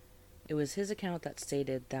 It was his account that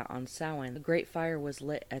stated that on Samhain, a great fire was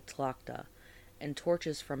lit at Tlachta, and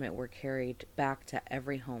torches from it were carried back to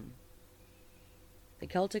every home. The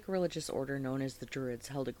Celtic religious order known as the Druids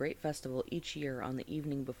held a great festival each year on the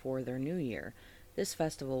evening before their new year. This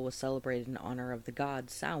festival was celebrated in honor of the god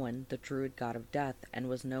Samhain, the Druid god of death, and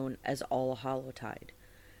was known as All Hallowtide.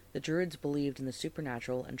 The Druids believed in the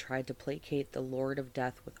supernatural and tried to placate the Lord of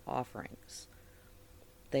Death with offerings.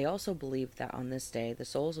 They also believed that on this day, the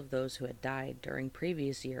souls of those who had died during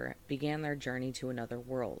previous year began their journey to another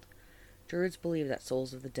world. Druids believed that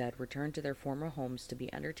souls of the dead returned to their former homes to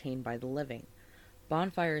be entertained by the living.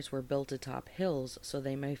 Bonfires were built atop hills so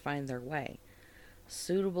they may find their way.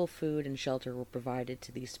 Suitable food and shelter were provided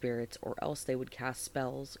to these spirits, or else they would cast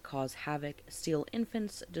spells, cause havoc, steal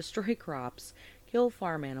infants, destroy crops, kill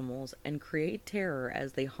farm animals, and create terror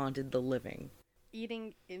as they haunted the living.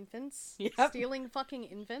 Eating infants? Yep. Stealing fucking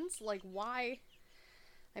infants? Like, why?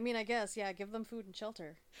 I mean, I guess, yeah, give them food and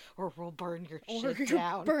shelter. Or we'll burn your Or shit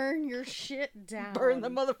down. burn your shit down. Burn the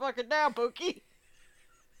motherfucker down, Pookie.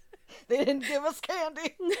 They didn't give us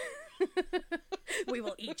candy. We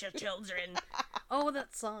will eat your children. Oh,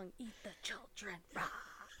 that song. Eat the children, rah.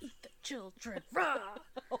 Eat the children, rah.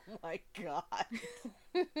 Oh my god.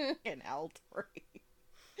 An L3.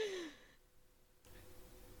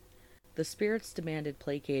 The spirits demanded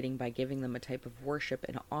placating by giving them a type of worship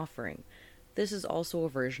and offering. This is also a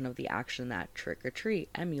version of the action that Trick or Treat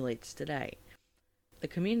emulates today. The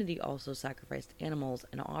community also sacrificed animals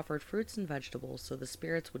and offered fruits and vegetables so the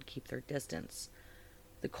spirits would keep their distance.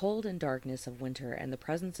 The cold and darkness of winter and the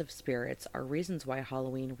presence of spirits are reasons why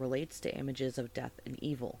Halloween relates to images of death and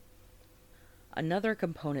evil. Another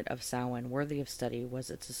component of Samhain worthy of study was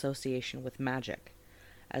its association with magic.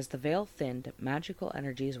 As the veil thinned, magical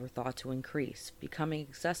energies were thought to increase, becoming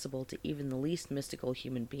accessible to even the least mystical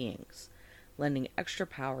human beings, lending extra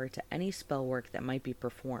power to any spell work that might be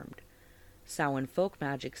performed. Samhain folk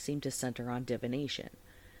magic seemed to center on divination.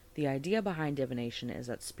 The idea behind divination is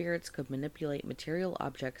that spirits could manipulate material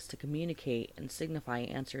objects to communicate and signify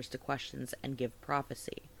answers to questions and give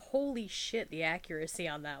prophecy. Holy shit, the accuracy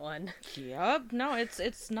on that one. Yup. No,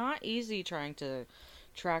 it's not easy trying to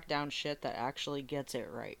track down shit that actually gets it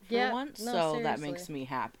right for once, no, so seriously. that makes me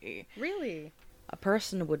happy. Really? A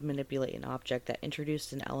person would manipulate an object that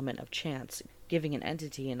introduced an element of chance, giving an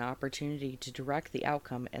entity an opportunity to direct the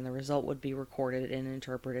outcome, and the result would be recorded and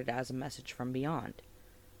interpreted as a message from beyond.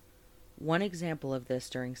 One example of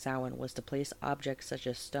this during Samhain was to place objects such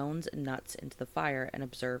as stones and nuts into the fire and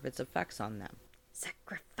observe its effects on them.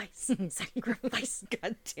 Sacrifice, sacrifice.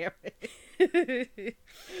 God damn it.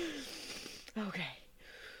 Okay.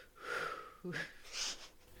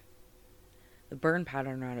 The burn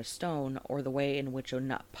pattern on a stone, or the way in which a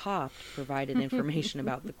nut popped, provided information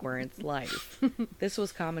about the querent's life. This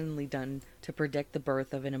was commonly done to predict the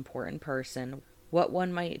birth of an important person, what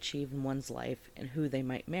one might achieve in one's life, and who they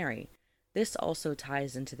might marry. This also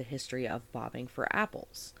ties into the history of bobbing for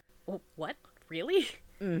apples. What? Really?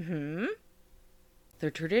 Mm-hmm.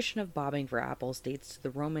 The tradition of bobbing for apples dates to the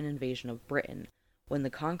Roman invasion of Britain, when the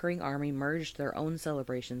conquering army merged their own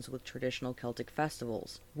celebrations with traditional Celtic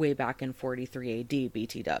festivals, way back in 43 AD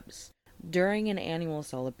BT dubs. During an annual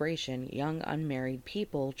celebration, young unmarried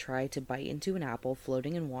people try to bite into an apple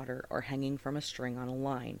floating in water or hanging from a string on a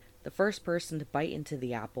line. The first person to bite into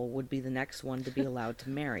the apple would be the next one to be allowed to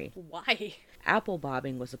marry. Why? Apple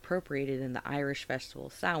bobbing was appropriated in the Irish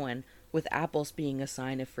festival Samhain, with apples being a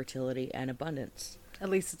sign of fertility and abundance. At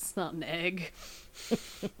least it's not an egg.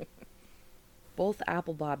 Both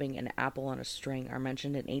apple bobbing and apple on a string are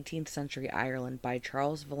mentioned in 18th century Ireland by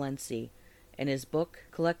Charles Valency in his book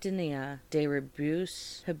Collectanea de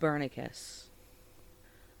Rebus Hibernicus.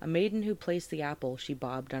 A maiden who placed the apple she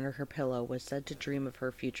bobbed under her pillow was said to dream of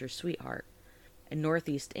her future sweetheart. In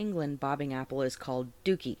northeast England, bobbing apple is called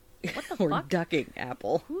dookie, or fuck? ducking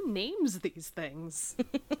apple. Who names these things?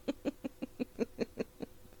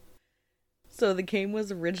 So the game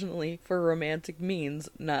was originally for romantic means,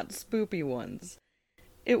 not spoopy ones.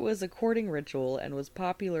 It was a courting ritual and was a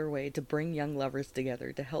popular way to bring young lovers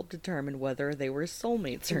together to help determine whether they were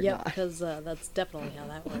soulmates or Yeah, not. because that's definitely how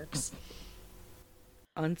that works.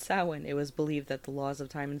 On Samhain, it was believed that the laws of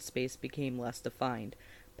time and space became less defined.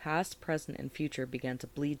 Past, present, and future began to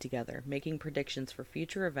bleed together, making predictions for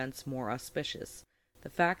future events more auspicious. The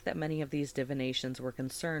fact that many of these divinations were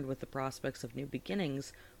concerned with the prospects of new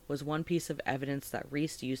beginnings was one piece of evidence that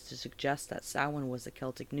Reese used to suggest that Samhain was the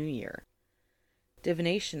Celtic New Year.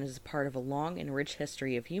 Divination is part of a long and rich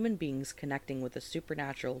history of human beings connecting with the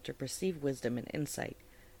supernatural to perceive wisdom and insight,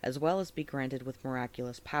 as well as be granted with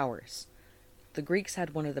miraculous powers. The Greeks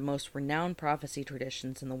had one of the most renowned prophecy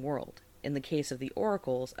traditions in the world. In the case of the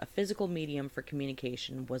oracles, a physical medium for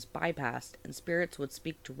communication was bypassed and spirits would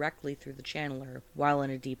speak directly through the channeler while in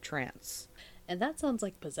a deep trance. And that sounds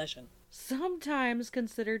like possession. Sometimes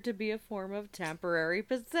considered to be a form of temporary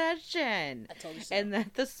possession. I told you so. And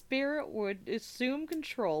that the spirit would assume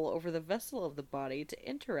control over the vessel of the body to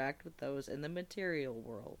interact with those in the material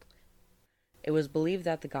world. It was believed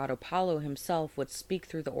that the god Apollo himself would speak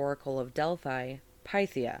through the oracle of Delphi,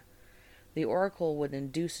 Pythia. The oracle would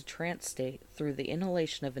induce a trance state through the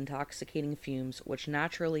inhalation of intoxicating fumes which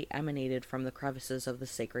naturally emanated from the crevices of the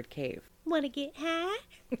sacred cave. Wanna get high?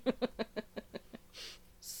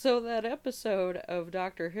 So that episode of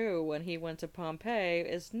Doctor Who when he went to Pompeii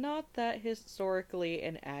is not that historically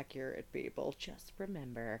inaccurate, people. Just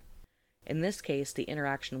remember. In this case, the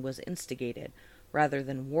interaction was instigated, rather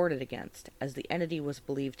than warded against, as the entity was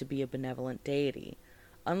believed to be a benevolent deity.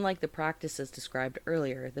 Unlike the practices described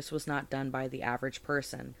earlier, this was not done by the average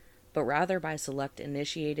person, but rather by select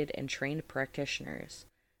initiated and trained practitioners.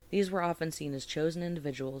 These were often seen as chosen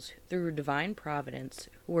individuals through divine providence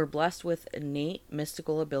who were blessed with innate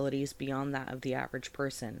mystical abilities beyond that of the average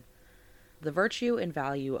person. The virtue and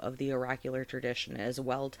value of the oracular tradition is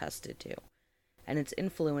well tested too, and its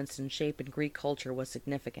influence and shape in Greek culture was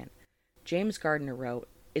significant. James Gardner wrote,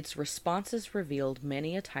 "Its responses revealed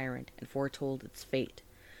many a tyrant and foretold its fate.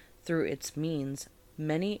 Through its means,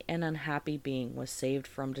 many an unhappy being was saved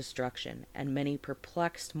from destruction, and many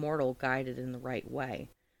perplexed mortal guided in the right way.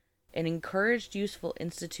 It encouraged useful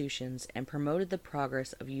institutions and promoted the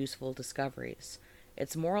progress of useful discoveries.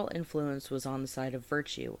 Its moral influence was on the side of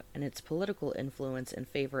virtue, and its political influence in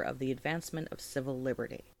favor of the advancement of civil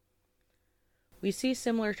liberty." We see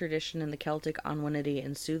similar tradition in the Celtic Onwinity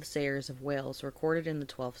and Soothsayers of Wales recorded in the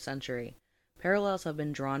 12th century. Parallels have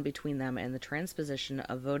been drawn between them and the transposition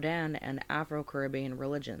of Vodun and Afro-Caribbean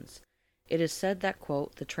religions. It is said that,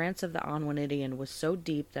 quote, "the trance of the Onwinidian was so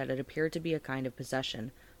deep that it appeared to be a kind of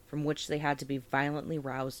possession, from which they had to be violently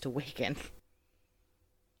roused to waken."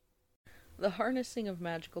 The harnessing of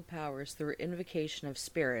magical powers through invocation of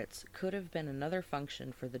spirits could have been another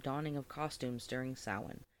function for the donning of costumes during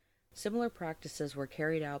Samhain. Similar practices were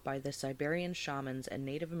carried out by the Siberian shamans and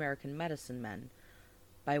Native American medicine men.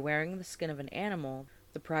 By wearing the skin of an animal,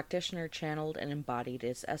 the practitioner channeled and embodied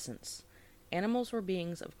its essence. Animals were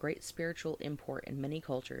beings of great spiritual import in many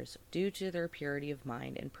cultures due to their purity of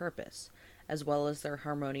mind and purpose, as well as their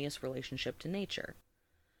harmonious relationship to nature.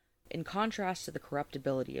 in contrast to the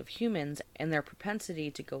corruptibility of humans and their propensity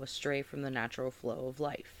to go astray from the natural flow of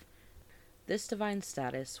life. This divine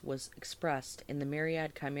status was expressed in the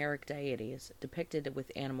myriad chimeric deities depicted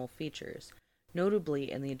with animal features,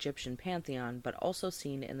 notably in the Egyptian pantheon, but also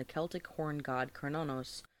seen in the Celtic horn god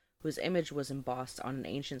Cernunnos, whose image was embossed on an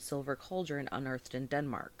ancient silver cauldron unearthed in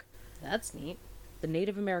Denmark. That's neat. The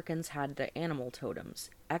Native Americans had the animal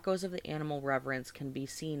totems. Echoes of the animal reverence can be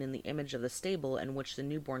seen in the image of the stable in which the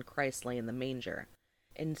newborn Christ lay in the manger.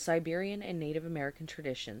 In Siberian and Native American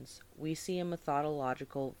traditions, we see a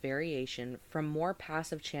methodological variation from more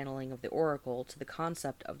passive channeling of the oracle to the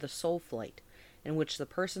concept of the soul flight, in which the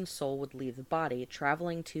person's soul would leave the body,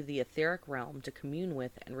 traveling to the etheric realm to commune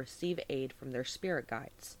with and receive aid from their spirit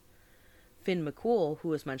guides. Finn McCool, who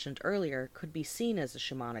was mentioned earlier, could be seen as a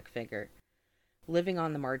shamanic figure. Living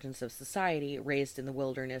on the margins of society, raised in the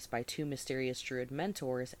wilderness by two mysterious druid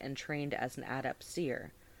mentors, and trained as an adept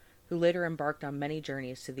seer, who later embarked on many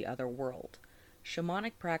journeys to the other world.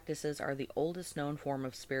 Shamanic practices are the oldest known form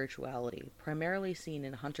of spirituality, primarily seen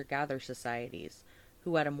in hunter-gatherer societies,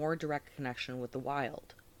 who had a more direct connection with the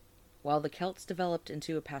wild. While the Celts developed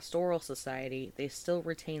into a pastoral society, they still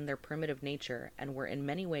retained their primitive nature and were in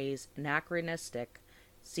many ways anachronistic,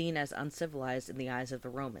 seen as uncivilized in the eyes of the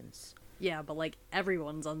Romans. Yeah, but like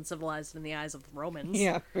everyone's uncivilized in the eyes of the Romans.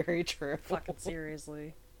 Yeah, very true. Fucking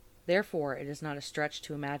seriously. Therefore, it is not a stretch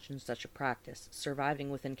to imagine such a practice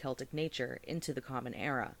surviving within Celtic nature into the Common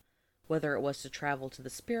Era. Whether it was to travel to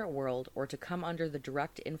the spirit world or to come under the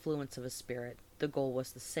direct influence of a spirit, the goal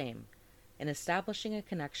was the same, in establishing a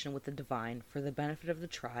connection with the divine for the benefit of the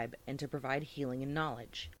tribe and to provide healing and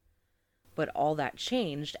knowledge. But all that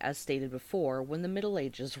changed, as stated before, when the Middle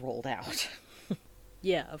Ages rolled out.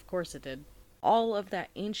 Yeah, of course it did. All of that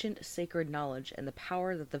ancient sacred knowledge and the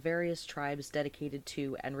power that the various tribes dedicated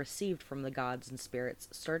to and received from the gods and spirits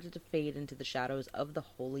started to fade into the shadows of the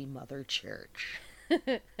Holy Mother Church.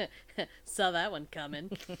 Saw that one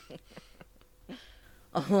coming.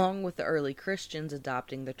 Along with the early Christians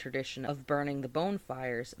adopting the tradition of burning the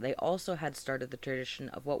bonfires, they also had started the tradition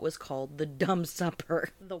of what was called the Dumb Supper.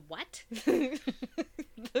 The what?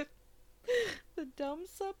 The Dumb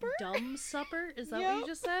Supper? Dumb supper? Is that Yep. what you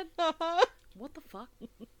just said? Uh-huh. What the fuck?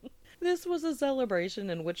 This was a celebration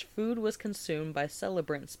in which food was consumed by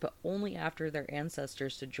celebrants, but only after their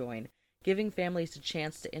ancestors to join, giving families a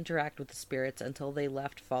chance to interact with the spirits until they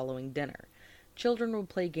left following dinner. Children would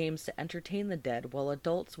play games to entertain the dead, while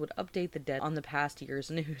adults would update the dead on the past year's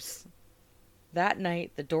news. That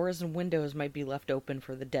night, the doors and windows might be left open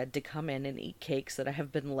for the dead to come in and eat cakes that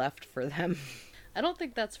have been left for them. I don't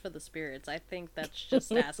think that's for the spirits. I think that's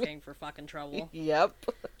just asking for fucking trouble. Yep.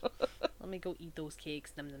 Let me go eat those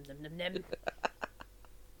cakes. Nom nom nom nom nom.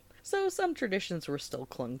 So some traditions were still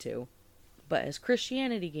clung to. But as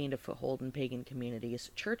Christianity gained a foothold in pagan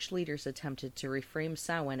communities, church leaders attempted to reframe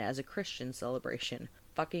Samhain as a Christian celebration.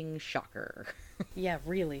 Fucking shocker. Yeah,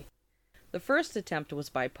 really. The first attempt was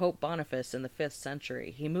by Pope Boniface in the 5th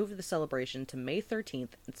century. He moved the celebration to May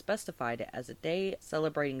 13th and specified it as a day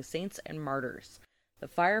celebrating saints and martyrs. The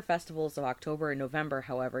fire festivals of October and November,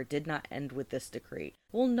 however, did not end with this decree.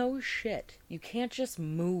 Well, no shit. You can't just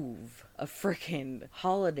move a frickin'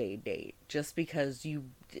 holiday date just because you...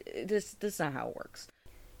 This is not how it works.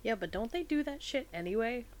 Yeah, but don't they do that shit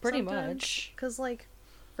anyway? Pretty sometimes? much. Because, like,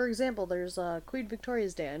 for example, there's Queen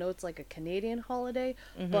Victoria's Day. I know it's like a Canadian holiday,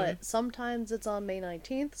 but sometimes it's on May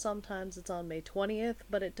 19th, sometimes it's on May 20th,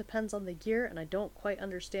 but it depends on the year, and I don't quite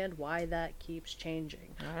understand why that keeps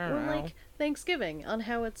changing. I don't Or know. like Thanksgiving, on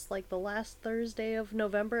how it's like the last Thursday of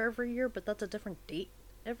November every year, but that's a different date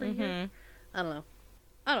every year. I don't know.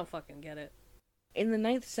 I don't fucking get it. In the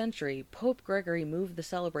 9th century, Pope Gregory moved the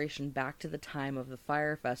celebration back to the time of the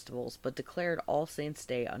fire festivals, but declared All Saints'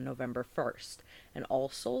 Day on November 1st, and All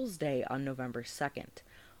Souls' Day on November 2nd.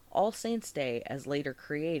 All Saints' Day, as later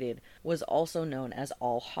created, was also known as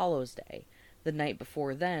All Hallows' Day. The night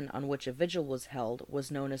before then, on which a vigil was held,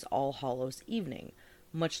 was known as All Hallows' Evening.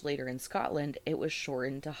 Much later in Scotland, it was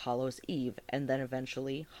shortened to Hallows' Eve, and then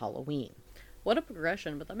eventually Halloween. What a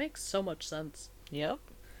progression, but that makes so much sense. Yep.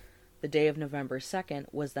 The day of November 2nd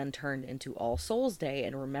was then turned into All Souls' Day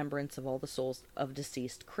in remembrance of all the souls of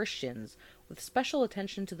deceased Christians, with special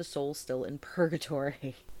attention to the souls still in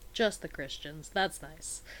purgatory. Just the Christians. That's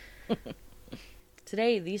nice.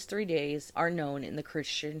 Today, these 3 days are known in the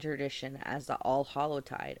Christian tradition as the All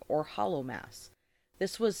Hallowtide, or Hallow Mass.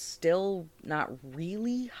 This was still not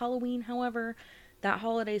really Halloween, however. That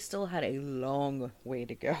holiday still had a long way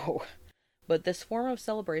to go. But this form of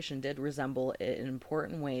celebration did resemble it in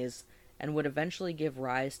important ways and would eventually give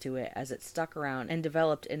rise to it as it stuck around and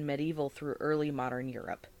developed in medieval through early modern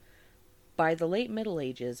Europe. By the late Middle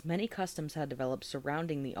Ages, many customs had developed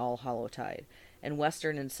surrounding the All Hallowtide in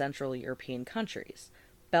Western and Central European countries.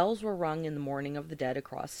 Bells were rung in the mourning of the dead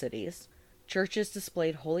across cities. Churches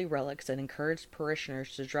displayed holy relics and encouraged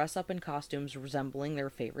parishioners to dress up in costumes resembling their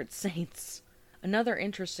favorite saints. Another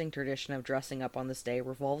interesting tradition of dressing up on this day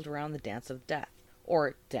revolved around the Dance of Death,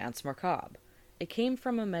 or Dance Macabre. It came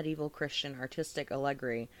from a medieval Christian artistic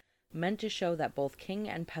allegory meant to show that both king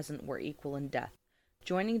and peasant were equal in death,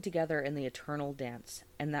 joining together in the eternal dance,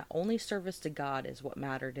 and that only service to God is what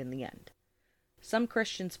mattered in the end. Some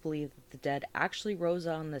Christians believe that the dead actually rose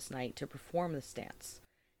on this night to perform this dance.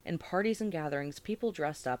 In parties and gatherings, people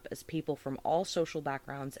dressed up as people from all social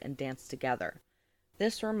backgrounds and danced together.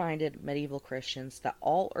 This reminded medieval Christians that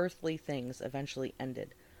all earthly things eventually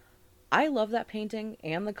ended. I love that painting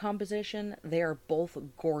and the composition. They are both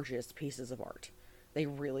gorgeous pieces of art. They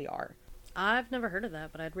really are. I've never heard of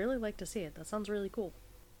that, but I'd really like to see it. That sounds really cool.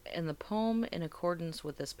 And the poem in accordance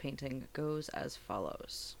with this painting goes as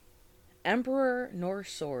follows. Emperor nor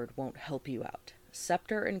sword won't help you out.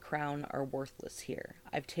 Scepter and crown are worthless here.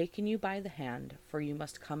 I've taken you by the hand, for you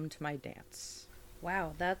must come to my dance.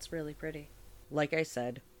 Wow, that's really pretty. Like I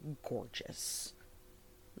said, gorgeous.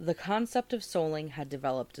 The concept of souling had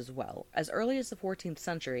developed as well. As early as the 14th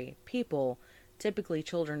century, people, typically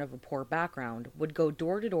children of a poor background, would go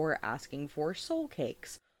door to door asking for soul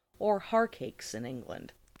cakes, or har cakes in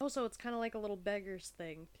England. Oh, so it's kind of like a little beggar's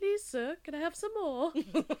thing. Please, sir, can I have some more?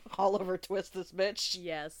 Oliver Twist this bitch.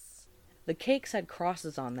 Yes. The cakes had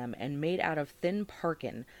crosses on them and made out of thin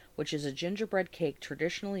parkin, which is a gingerbread cake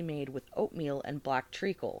traditionally made with oatmeal and black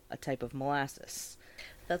treacle, a type of molasses.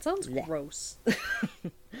 That sounds gross.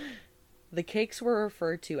 The cakes were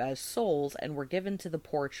referred to as souls and were given to the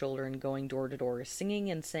poor children going door to door, singing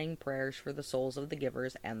and saying prayers for the souls of the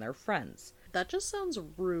givers and their friends. That just sounds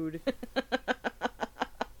rude.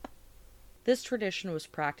 This tradition was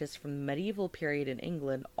practiced from the medieval period in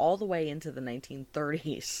England all the way into the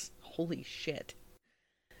 1930s. Holy shit.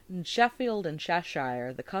 In Sheffield and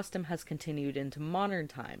Cheshire, the custom has continued into modern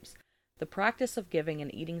times. The practice of giving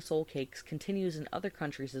and eating soul cakes continues in other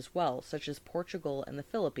countries as well, such as Portugal and the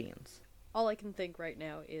Philippines. All I can think right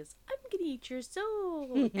now is, I'm gonna eat your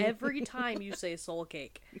soul every time you say soul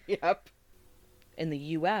cake. Yep. In the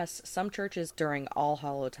U.S., some churches during All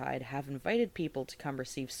Hallowtide have invited people to come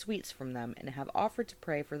receive sweets from them and have offered to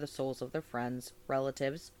pray for the souls of their friends,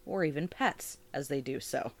 relatives, or even pets as they do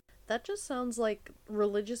so. That just sounds like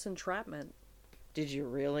religious entrapment. Did you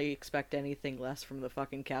really expect anything less from the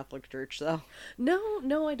fucking Catholic Church, though?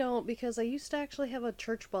 No, I don't, because I used to actually have a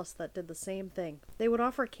church bus that did the same thing. They would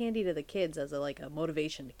offer candy to the kids as a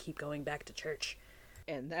motivation to keep going back to church.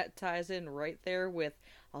 And that ties in right there with,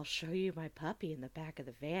 I'll show you my puppy in the back of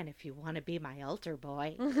the van if you want to be my altar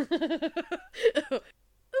boy. Ooh,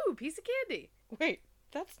 piece of candy. Wait,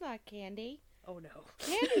 that's not candy. Oh no.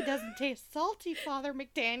 Candy doesn't taste salty, Father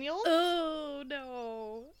McDaniel. Oh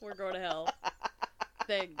no. We're going to hell.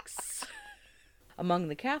 Thanks. Among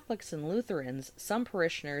the Catholics and Lutherans, some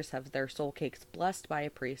parishioners have their soul cakes blessed by a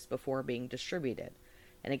priest before being distributed.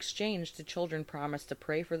 In exchange, the children promise to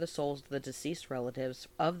pray for the souls of the deceased relatives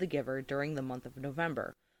of the giver during the month of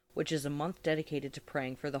November, which is a month dedicated to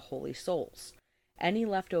praying for the holy souls. Any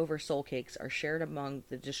leftover soul cakes are shared among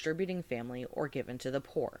the distributing family or given to the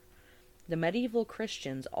poor. The medieval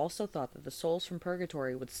Christians also thought that the souls from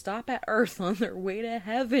purgatory would stop at earth on their way to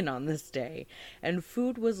heaven on this day, and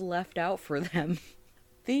food was left out for them.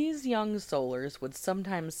 These young soulers would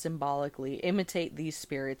sometimes symbolically imitate these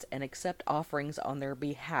spirits and accept offerings on their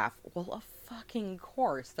behalf. Well, of fucking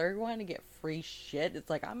course, they're going to get free shit.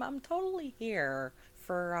 It's like, I'm totally here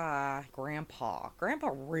for, Grandpa.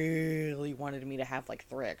 Grandpa really wanted me to have,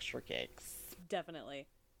 3 extra cakes. Definitely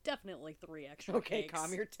 3 extra Okay, cakes.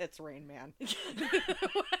 calm your tits, Rain Man.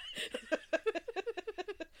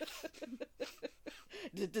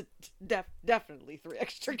 Definitely 3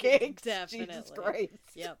 extra cakes. Definitely. Jesus Christ.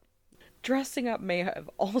 Yep. Dressing up may have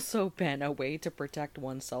also been a way to protect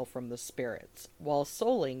oneself from the spirits. While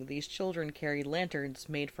souling, these children carried lanterns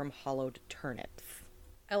made from hollowed turnips.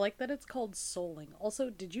 I like that it's called souling. Also,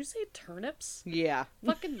 did you say turnips? Yeah.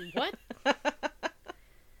 Fucking what?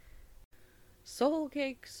 Soul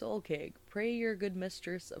cake, pray your good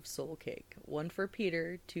mistress of soul cake. 1 for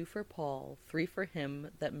Peter, 2 for Paul, 3 for him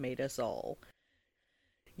that made us all.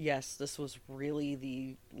 Yes, this was really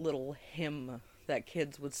the little hymn that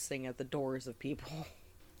kids would sing at the doors of people.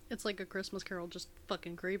 It's like a Christmas Carol, just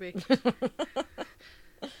fucking creepy.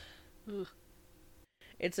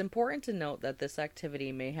 It's important to note that this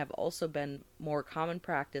activity may have also been more common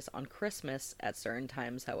practice on Christmas at certain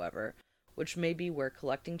times, however, which may be where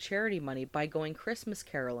collecting charity money by going Christmas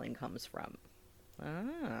caroling comes from.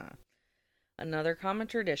 Ah. Another common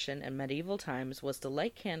tradition in medieval times was to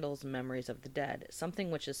light candles in memories of the dead, something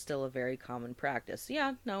which is still a very common practice.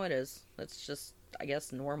 Yeah, no, it is. It's just, I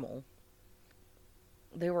guess, normal.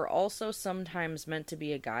 They were also sometimes meant to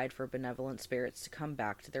be a guide for benevolent spirits to come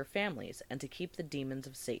back to their families and to keep the demons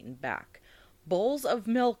of Satan back. Bowls of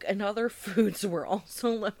milk and other foods were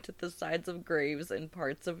also left at the sides of graves in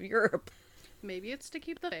parts of Europe. Maybe it's to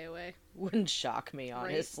keep the fae away. Wouldn't shock me,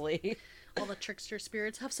 honestly. Right? All the trickster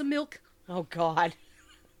spirits have some milk. Oh, God.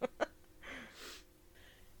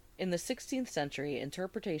 In the 16th century,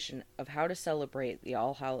 interpretation of how to celebrate the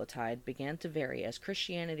All-Hallowtide began to vary as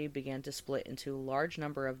Christianity began to split into a large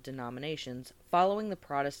number of denominations following the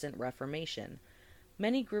Protestant Reformation.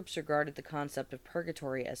 Many groups regarded the concept of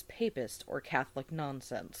purgatory as papist or Catholic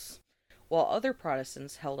nonsense, while other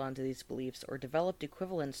Protestants held on to these beliefs or developed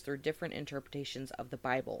equivalents through different interpretations of the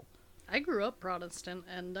Bible. I grew up Protestant,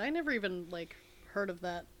 and I never even, heard of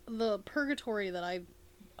that. The purgatory that I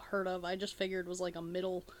heard of, I just figured was like a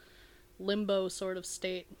middle limbo sort of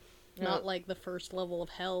state. Not like the first level of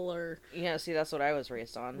hell or... Yeah, see, that's what I was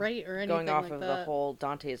raised on. Right, or anything going off like of that. The whole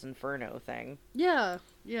Dante's Inferno thing. Yeah,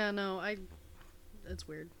 no, it's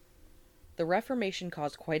weird. The Reformation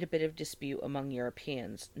caused quite a bit of dispute among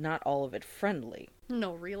Europeans, not all of it friendly.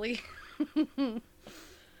 No, really?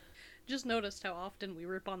 Just noticed how often we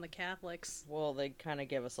rip on the Catholics. Well, they kind of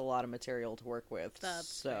give us a lot of material to work with,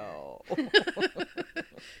 so...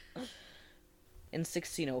 In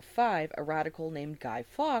 1605, a radical named Guy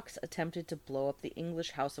Fawkes attempted to blow up the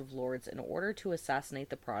English House of Lords in order to assassinate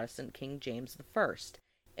the Protestant King James I,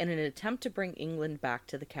 in an attempt to bring England back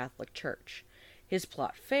to the Catholic Church. His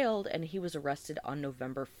plot failed, and he was arrested on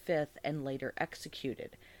November 5th and later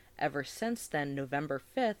executed. Ever since then, November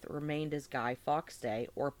 5th remained as Guy Fawkes Day,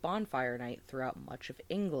 or Bonfire Night, throughout much of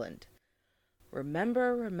England.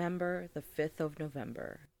 Remember, remember the 5th of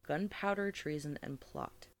November, gunpowder, treason, and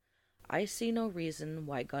plot. I see no reason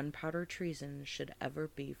why gunpowder treason should ever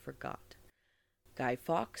be forgot. Guy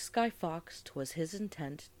Fawkes, 'twas his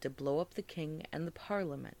intent to blow up the king and the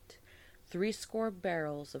parliament. 70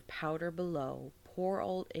 barrels of powder below, poor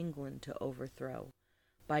old England to overthrow.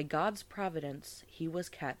 By God's providence he was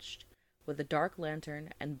catched, with a dark lantern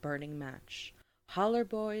and burning match. Holler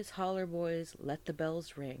boys, let the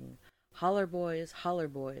bells ring. Holler boys,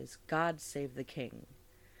 God save the king.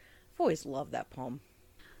 I've always loved that poem.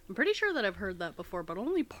 I'm pretty sure that I've heard that before, but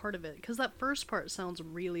only part of it, because that first part sounds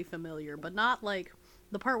really familiar, but not like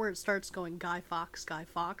the part where it starts going Guy Fawkes.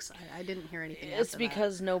 I didn't hear anything It's after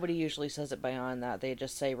because nobody usually says it beyond that. They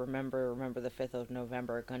just say, remember the 5th of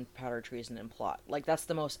November, gunpowder, treason, and plot. Like, that's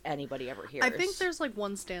the most anybody ever hears. I think there's like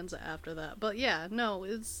one stanza after that, but yeah, no,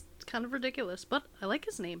 it's kind of ridiculous, but I like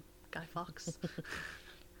his name, Guy Fawkes.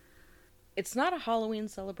 It's not a Halloween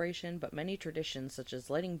celebration, but many traditions, such as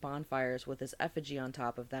lighting bonfires with his effigy on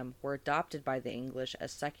top of them, were adopted by the English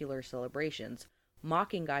as secular celebrations,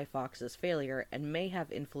 mocking Guy Fawkes' failure, and may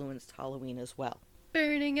have influenced Halloween as well.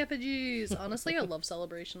 Burning effigies! Honestly, I love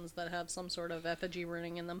celebrations that have some sort of effigy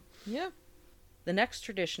burning in them. Yeah. The next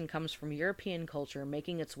tradition comes from European culture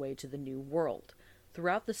making its way to the New World.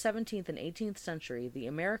 Throughout the 17th and 18th century, the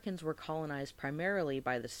Americans were colonized primarily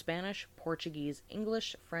by the Spanish, Portuguese,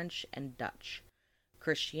 English, French, and Dutch.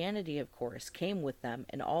 Christianity, of course, came with them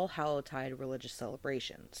in All-Hallowtide religious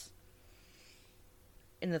celebrations.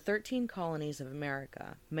 In the 13 colonies of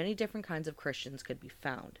America, many different kinds of Christians could be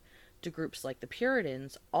found. To groups like the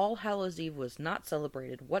Puritans, All Hallows Eve was not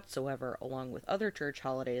celebrated whatsoever, along with other church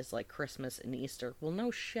holidays like Christmas and Easter. Well,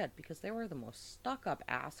 no shit, because they were the most stuck-up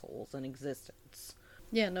assholes in existence.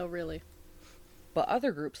 Yeah, no, really. But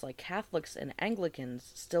other groups like Catholics and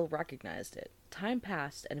Anglicans still recognized it. Time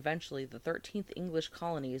passed, and eventually the 13th English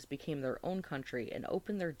colonies became their own country and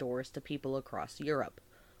opened their doors to people across Europe.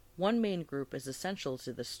 One main group is essential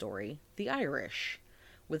to this story, the Irish,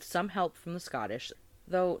 with some help from the Scottish,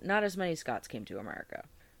 though not as many Scots came to America.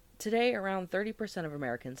 Today, around 30% of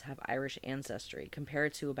Americans have Irish ancestry,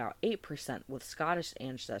 compared to about 8% with Scottish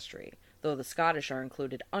ancestry, though the Scottish are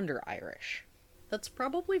included under Irish. That's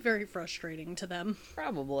probably very frustrating to them.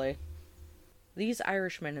 Probably. These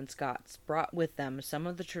Irishmen and Scots brought with them some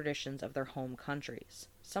of the traditions of their home countries,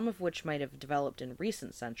 some of which might have developed in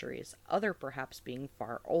recent centuries, other perhaps being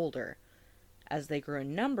far older. As they grew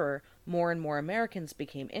in number, more and more Americans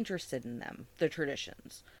became interested in them, the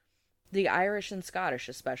traditions. The Irish and Scottish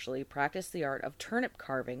especially practiced the art of turnip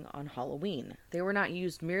carving on Halloween. They were not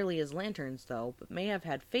used merely as lanterns, though, but may have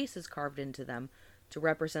had faces carved into them to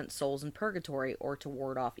represent souls in purgatory or to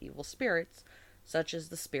ward off evil spirits, such as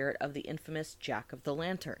the spirit of the infamous Jack of the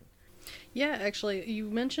Lantern. Yeah, actually, you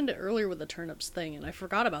mentioned it earlier with the turnips thing, and I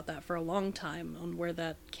forgot about that for a long time on where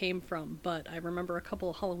that came from, but I remember a couple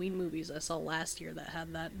of Halloween movies I saw last year that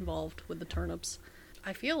had that involved with the turnips.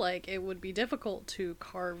 I feel like it would be difficult to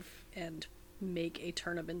carve and make a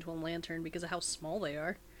turnip into a lantern because of how small they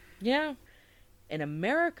are. Yeah. In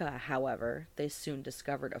America, however, they soon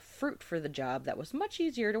discovered a fruit for the job that was much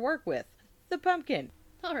easier to work with: the pumpkin.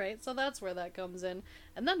 Alright, so that's where that comes in.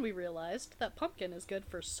 And then we realized that pumpkin is good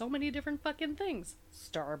for so many different fucking things.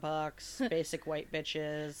 Starbucks, basic white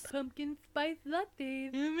bitches. Pumpkin spice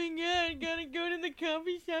lattes. Oh my god, I gotta go to the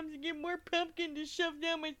coffee shop to get more pumpkin to shove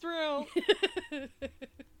down my throat.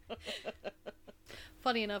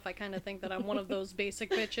 Funny enough, I kind of think that I'm one of those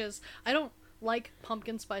basic bitches. I don't like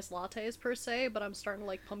pumpkin spice lattes per se, but I'm starting to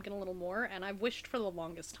like pumpkin a little more, and I've wished for the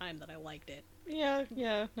longest time that I liked it.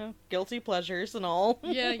 Yeah, no. Guilty pleasures and all.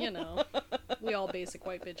 Yeah, you know. We all basic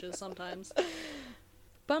white bitches sometimes.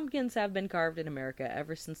 Pumpkins have been carved in America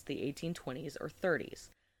ever since the 1820s or 30s,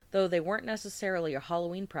 though they weren't necessarily a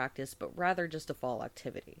Halloween practice, but rather just a fall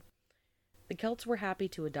activity. The Celts were happy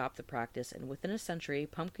to adopt the practice, and within a century,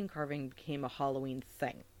 pumpkin carving became a Halloween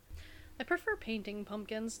thing. I prefer painting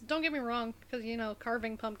pumpkins. Don't get me wrong, because, you know,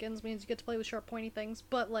 carving pumpkins means you get to play with sharp, pointy things,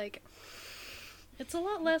 but, like, it's a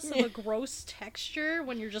lot less of a gross texture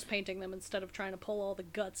when you're just painting them instead of trying to pull all the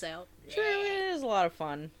guts out. Sure, it is a lot of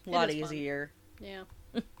fun. A lot easier. Yeah.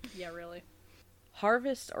 Yeah, really.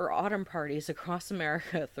 Harvest or autumn parties across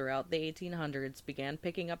America throughout the 1800s began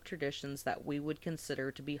picking up traditions that we would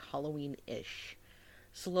consider to be Halloween-ish,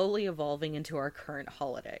 slowly evolving into our current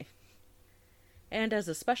holiday. And as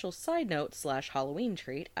a special side note / Halloween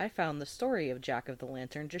treat, I found the story of Jack of the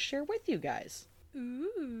Lantern to share with you guys.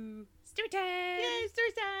 Ooh. Story time! Yay,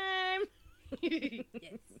 story time!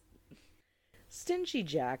 Yes. Stingy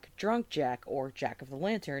Jack, Drunk Jack, or Jack of the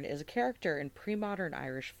Lantern is a character in pre-modern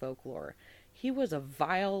Irish folklore. He was a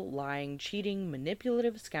vile, lying, cheating,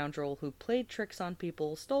 manipulative scoundrel who played tricks on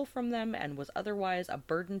people, stole from them, and was otherwise a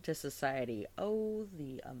burden to society. Oh,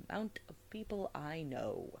 the amount of people I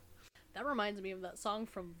know. That reminds me of that song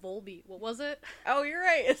from Volbeat. What was it? Oh, you're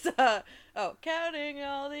right. It's, counting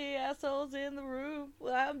all the assholes in the room.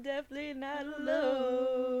 Well, I'm definitely not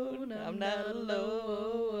alone. I'm not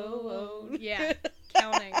alone. Yeah,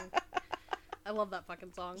 counting. I love that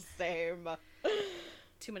fucking song. Same.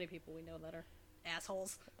 Too many people we know that are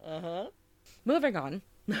assholes. Uh-huh. Moving on.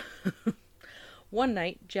 One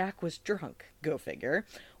night, Jack was drunk, go figure,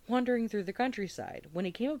 wandering through the countryside when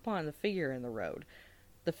he came upon the figure in the road.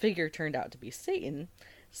 The figure turned out to be Satan.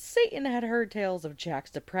 Satan had heard tales of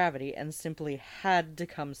Jack's depravity and simply had to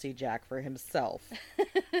come see Jack for himself.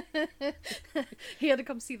 He had to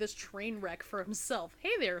come see this train wreck for himself.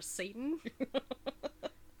 Hey there, Satan.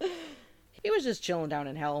 He was just chilling down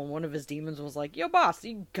in hell, and one of his demons was like, "Yo, boss,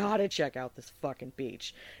 you gotta check out this fucking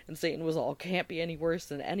beach." And Satan was all, "Can't be any worse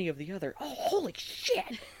than any of the other." Oh, holy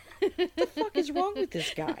shit! What the fuck is wrong with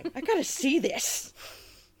this guy? I gotta see this.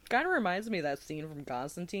 Kind of reminds me of that scene from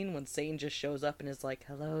Constantine when Satan just shows up and is like,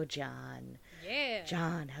 "Hello, John. Yeah.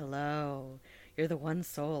 John, hello. You're the one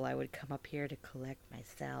soul I would come up here to collect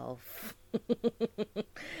myself."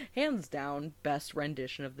 Hands down, best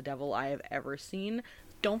rendition of the devil I have ever seen.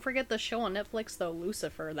 Don't forget the show on Netflix, though,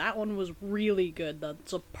 Lucifer. That one was really good.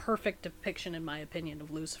 That's a perfect depiction, in my opinion,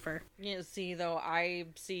 of Lucifer. Yeah, see, though, I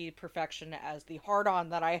see perfection as the hard-on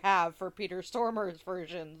that I have for Peter Stormer's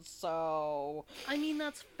version, so... I mean,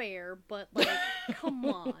 that's fair, but, like, come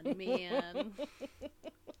on, man.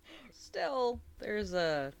 Still, there's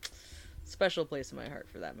a special place in my heart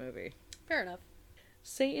for that movie. Fair enough.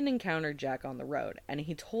 Satan encountered Jack on the road, and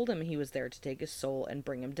he told him he was there to take his soul and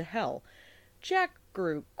bring him to hell. Jack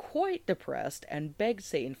grew quite depressed and begged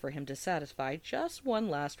Satan for him to satisfy just one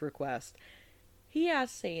last request. He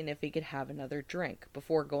asked Satan if he could have another drink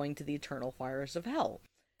before going to the eternal fires of hell.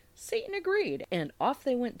 Satan agreed, and off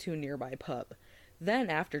they went to a nearby pub.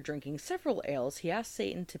 Then, after drinking several ales, he asked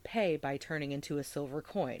Satan to pay by turning into a silver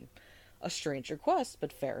coin. A strange request,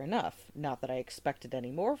 but fair enough. Not that I expected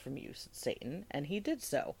any more from you, said Satan, and he did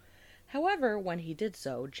so. However, when he did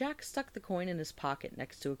so, Jack stuck the coin in his pocket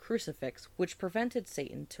next to a crucifix, which prevented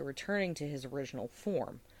Satan to returning to his original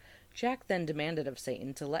form. Jack then demanded of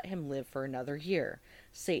Satan to let him live for another year.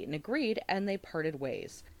 Satan agreed, and they parted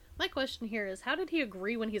ways. My question here is, how did he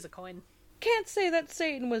agree when he's a coin? Can't say that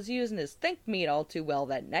Satan was using his think meat all too well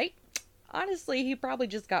that night. Honestly, he probably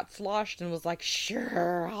just got sloshed and was like,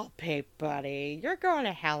 "Sure, I'll pay, buddy. You're going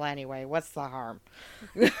to hell anyway. What's the harm?"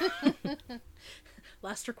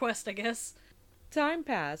 Last request, I guess. Time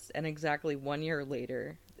passed, and exactly 1 year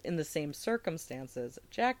later, in the same circumstances,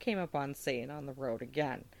 Jack came upon Satan on the road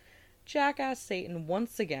again. Jack asked Satan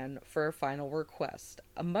once again for a final request,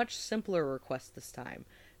 a much simpler request this time.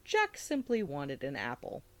 Jack simply wanted an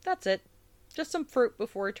apple. That's it. Just some fruit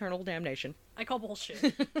before eternal damnation. I call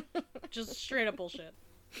bullshit. Just straight up bullshit.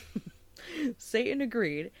 Satan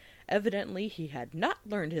agreed. Evidently, he had not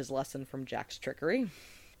learned his lesson from Jack's trickery.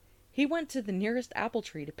 He went to the nearest apple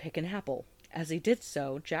tree to pick an apple. As he did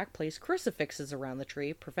so, Jack placed crucifixes around the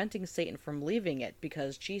tree, preventing Satan from leaving it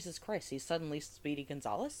because, Jesus Christ, he's suddenly Speedy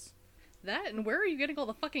Gonzales? That, and where are you getting all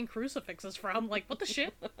the fucking crucifixes from? Like, what the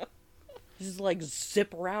shit? Just, like,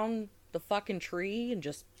 zip around the fucking tree and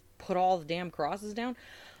just put all the damn crosses down?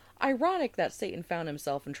 Ironic that Satan found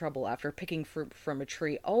himself in trouble after picking fruit from a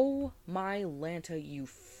tree. Oh my Lanta, you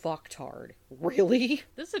fucktard. Really?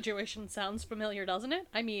 This situation sounds familiar, doesn't it?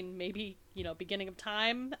 I mean, maybe, beginning of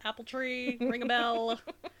time, apple tree, ring a bell.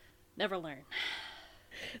 Never learn.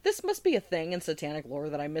 This must be a thing in satanic lore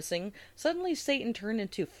that I'm missing. Suddenly Satan turned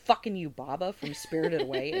into fucking you Baba from Spirited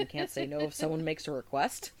Away and can't say no if someone makes a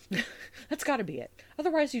request. That's gotta be it.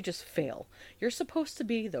 Otherwise you just fail. You're supposed to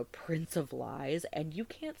be the Prince of Lies, and you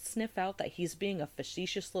can't sniff out that he's being a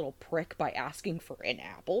facetious little prick by asking for an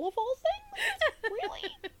apple of all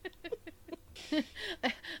things? Really?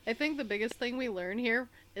 I think the biggest thing we learn here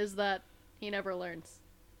is that he never learns.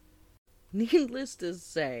 Needless to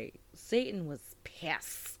say, Satan was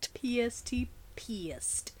pissed.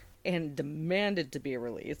 Pissed. And demanded to be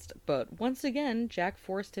released, but once again, Jack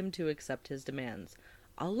forced him to accept his demands.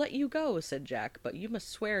 "I'll let you go," said Jack, "but you must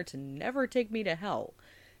swear to never take me to hell."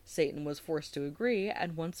 Satan was forced to agree,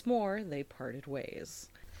 and once more, they parted ways.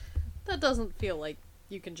 That doesn't feel like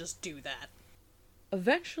you can just do that.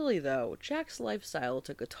 Eventually, though, Jack's lifestyle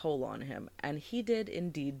took a toll on him, and he did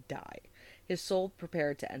indeed die. His soul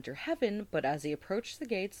prepared to enter heaven, but as he approached the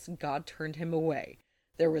gates, God turned him away.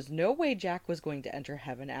 There was no way Jack was going to enter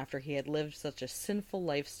heaven after he had lived such a sinful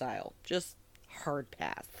lifestyle. Just hard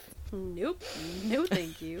pass. Nope. No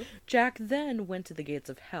thank you. Jack then went to the gates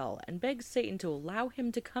of hell and begged Satan to allow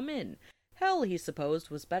him to come in. Hell, he supposed,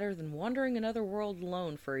 was better than wandering another world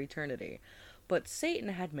alone for eternity. But Satan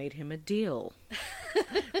had made him a deal.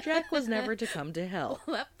 Jack was never to come to hell.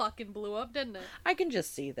 Well, that fucking blew up, didn't it? I can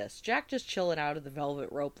just see this. Jack just chilling out of the velvet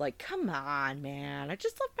rope like, come on, man. I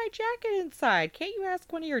just left my jacket inside. Can't you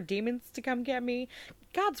ask one of your demons to come get me?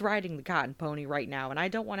 God's riding the cotton pony right now, and I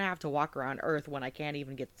don't want to have to walk around Earth when I can't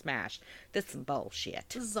even get smashed. This is bullshit.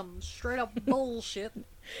 This is some straight up bullshit.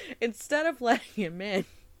 Instead of letting him in,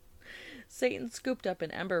 Satan scooped up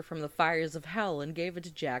an ember from the fires of hell and gave it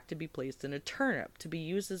to Jack to be placed in a turnip, to be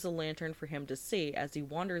used as a lantern for him to see as he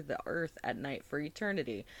wandered the earth at night for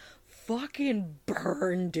eternity. Fucking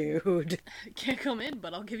burn, dude. Can't come in,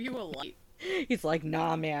 but I'll give you a light. He's like,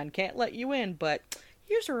 nah, man, can't let you in, but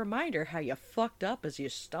here's a reminder how you fucked up as you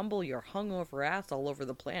stumble your hungover ass all over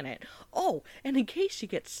the planet. Oh, and in case you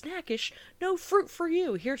get snackish, no fruit for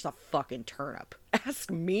you. Here's a fucking turnip.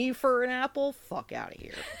 Ask me for an apple? Fuck out of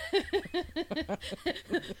here.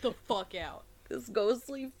 The fuck out. This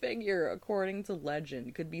ghostly figure, according to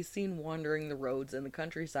legend, could be seen wandering the roads in the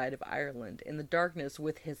countryside of Ireland in the darkness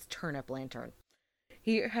with his turnip lantern.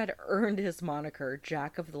 He had earned his moniker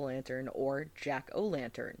Jack of the Lantern or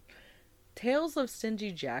Jack-o'-lantern. Tales of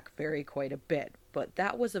Stingy Jack vary quite a bit, but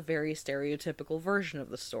that was a very stereotypical version of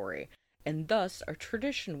the story, and thus a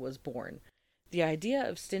tradition was born. The idea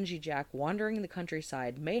of Stingy Jack wandering the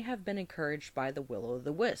countryside may have been encouraged by the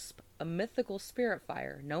will-o'-the-wisp, a mythical spirit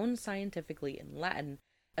fire known scientifically in Latin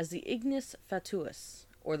as the ignis fatuus,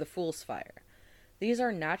 or the fool's fire. These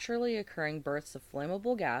are naturally occurring bursts of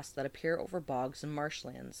flammable gas that appear over bogs and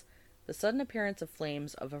marshlands. The sudden appearance of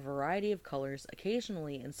flames of a variety of colors,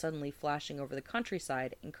 occasionally and suddenly flashing over the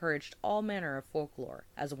countryside, encouraged all manner of folklore,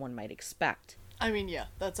 as one might expect. I mean, yeah,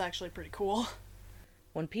 that's actually pretty cool.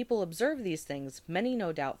 When people observe these things, many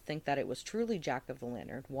no doubt think that it was truly Jack of the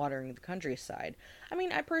Lantern wandering the countryside. I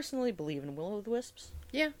mean, I personally believe in will-o'-the-wisps.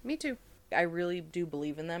 Yeah, me too. I really do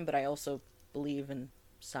believe in them, but I also believe in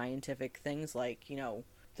scientific things like,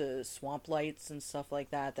 the swamp lights and stuff like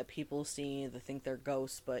that people see, they think they're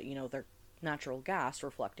ghosts, but, they're natural gas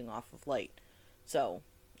reflecting off of light. So,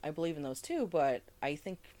 I believe in those too, but I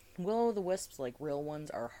think will-o'-the-wisps, like real ones,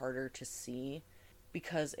 are harder to see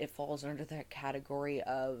because it falls under that category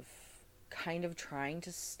of kind of trying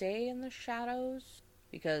to stay in the shadows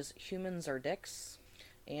because humans are dicks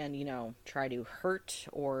and, try to hurt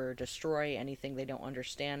or destroy anything they don't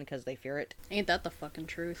understand because they fear it. Ain't that the fucking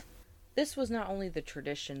truth? This was not only the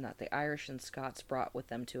tradition that the Irish and Scots brought with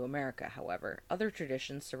them to America, however. Other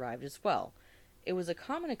traditions survived as well. It was a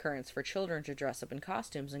common occurrence for children to dress up in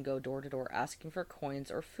costumes and go door to door asking for coins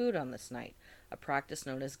or food on this night, a practice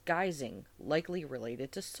known as guising, likely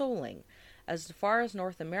related to souling. As far as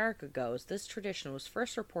North America goes, this tradition was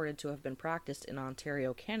first reported to have been practiced in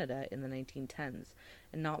Ontario, Canada in the 1910s,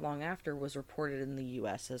 and not long after was reported in the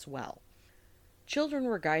US as well. Children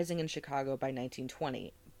were guising in Chicago by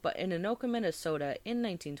 1920, but in Anoka, Minnesota in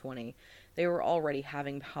 1920, they were already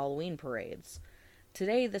having Halloween parades.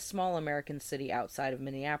 Today, this small American city outside of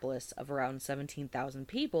Minneapolis, of around 17,000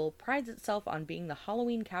 people, prides itself on being the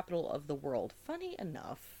Halloween capital of the world. Funny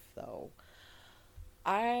enough, though,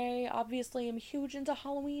 I obviously am huge into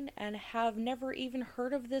Halloween and have never even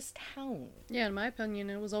heard of this town. Yeah, in my opinion,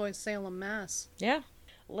 it was always Salem, Mass. Yeah.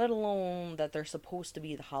 Let alone that they're supposed to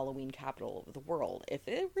be the Halloween capital of the world. If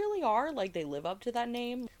they really are, like they live up to that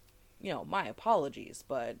name, my apologies,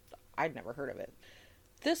 but I'd never heard of it.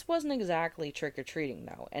 This wasn't exactly trick-or-treating,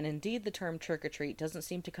 though, and indeed the term trick-or-treat doesn't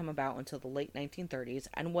seem to come about until the late 1930s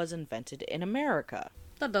and was invented in America.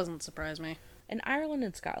 That doesn't surprise me. In Ireland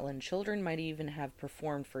and Scotland, children might even have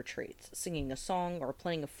performed for treats, singing a song or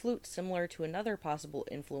playing a flute similar to another possible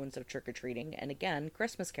influence of trick-or-treating, and again,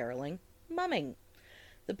 Christmas caroling, mumming.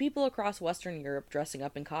 The people across Western Europe dressing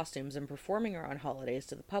up in costumes and performing around holidays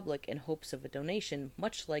to the public in hopes of a donation,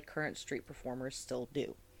 much like current street performers still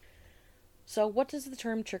do. So what does the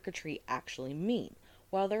term trick-or-treat actually mean?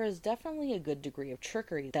 While there is definitely a good degree of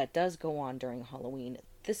trickery that does go on during Halloween,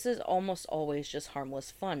 this is almost always just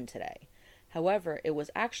harmless fun today. However, it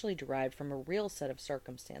was actually derived from a real set of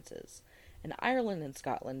circumstances. In Ireland and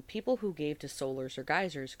Scotland, people who gave to solars or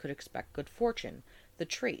geysers could expect good fortune, the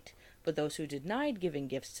treat, but those who denied giving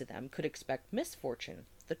gifts to them could expect misfortune,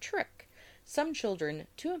 the trick. Some children,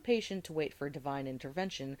 too impatient to wait for divine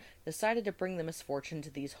intervention, decided to bring the misfortune to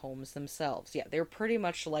these homes themselves. Yeah, they're pretty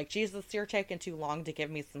much like, Jesus, you're taking too long to give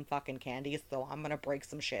me some fucking candy, so I'm gonna break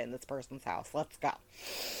some shit in this person's house. Let's go.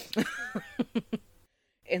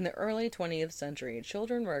 In the early 20th century,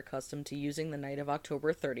 children were accustomed to using the night of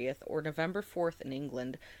October 30th or November 4th in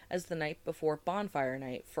England as the night before Bonfire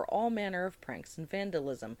Night for all manner of pranks and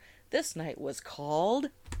vandalism. This night was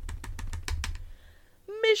called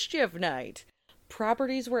Mischief Night.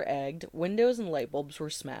 Properties were egged, windows and light bulbs were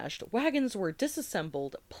smashed, wagons were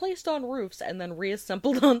disassembled, placed on roofs, and then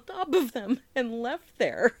reassembled on top of them and left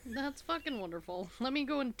there. That's fucking wonderful. Let me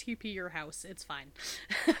go and TP your house. It's fine.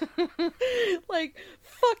 Like,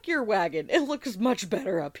 fuck your wagon. It looks much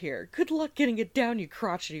better up here. Good luck getting it down, you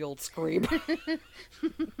crotchety old screeb.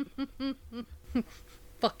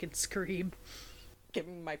 Fucking screeb. Give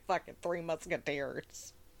me my fucking Three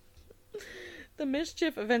Musketeers. The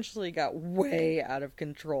mischief eventually got way out of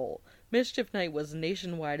control. Mischief Night was a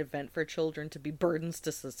nationwide event for children to be burdens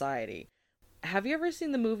to society. Have you ever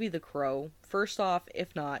seen the movie The Crow? First off,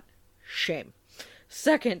 if not, shame.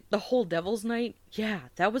 Second, the whole Devil's Night? Yeah,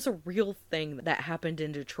 that was a real thing that happened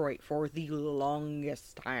in Detroit for the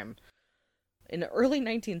longest time. In the early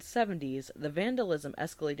 1970s, the vandalism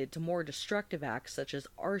escalated to more destructive acts such as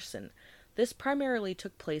arson. This primarily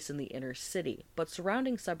took place in the inner city, but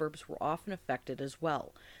surrounding suburbs were often affected as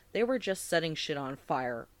well. They were just setting shit on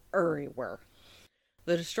fire everywhere.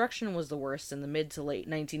 The destruction was the worst in the mid to late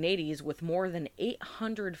 1980s, with more than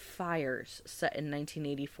 800 fires set in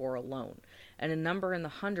 1984 alone, and a number in the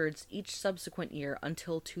hundreds each subsequent year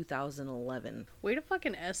until 2011. Way to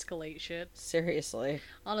fucking escalate shit. Seriously.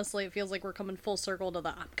 Honestly, it feels like we're coming full circle to the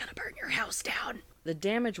I'm gonna burn your house down. The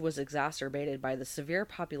damage was exacerbated by the severe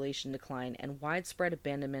population decline and widespread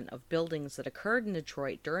abandonment of buildings that occurred in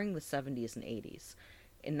Detroit during the 70s and 80s.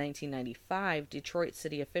 In 1995, Detroit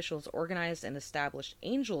city officials organized and established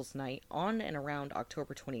Angels Night on and around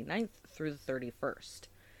October 29th through the 31st.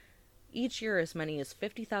 Each year, as many as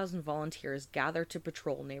 50,000 volunteers gather to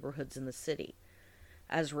patrol neighborhoods in the city.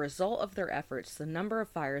 As a result of their efforts, the number of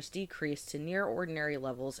fires decreased to near ordinary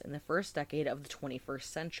levels in the first decade of the 21st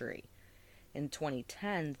century. In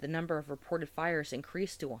 2010, the number of reported fires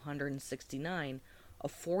increased to 169, a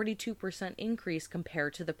 42% increase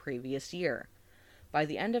compared to the previous year. By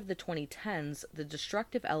the end of the 2010s, the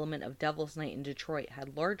destructive element of Devil's Night in Detroit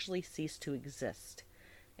had largely ceased to exist.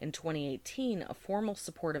 In 2018, a formal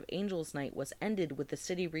support of Angels Night was ended, with the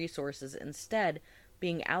city resources instead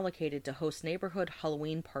being allocated to host neighborhood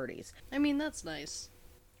Halloween parties. I mean, that's nice.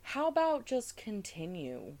 How about just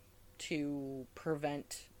continue to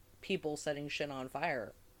prevent people setting shit on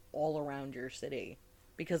fire all around your city?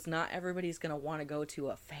 Because not everybody's gonna want to go to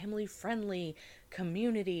a family-friendly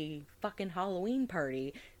community fucking Halloween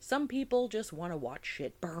party. Some people just want to watch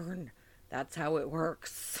shit burn. That's how it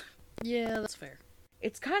works. Yeah, that's fair.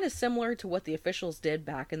 It's kind of similar to what the officials did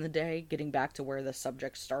back in the day, getting back to where the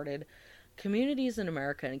subject started. Communities in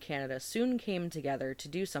America and Canada soon came together to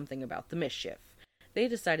do something about the mischief. They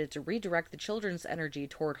decided to redirect the children's energy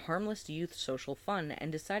toward harmless youth social fun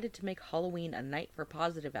and decided to make Halloween a night for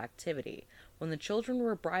positive activity. When the children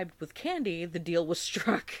were bribed with candy, the deal was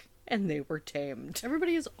struck, and they were tamed.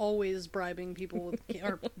 Everybody is always bribing people with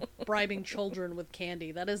or bribing children with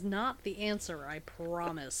candy. That is not the answer, I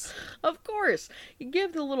promise. Of course! You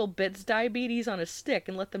give the little bits diabetes on a stick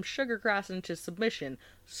and let them sugar grass into submission.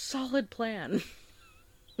 Solid plan.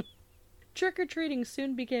 Trick-or-treating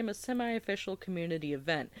soon became a semi-official community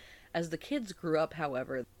event. As the kids grew up,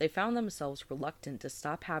 however, they found themselves reluctant to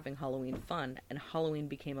stop having Halloween fun, and Halloween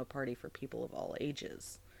became a party for people of all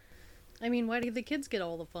ages. I mean, why do the kids get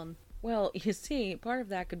all the fun? Well, you see, part of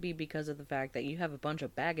that could be because of the fact that you have a bunch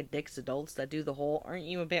of bag of dicks adults that do the whole, aren't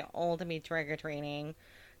you a bit old to be trick-or-treating,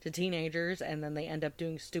 to teenagers, and then they end up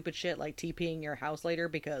doing stupid shit like TPing your house later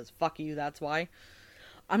because fuck you, that's why.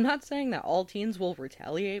 I'm not saying that all teens will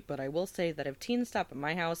retaliate, but I will say that if teens stop at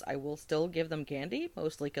my house, I will still give them candy,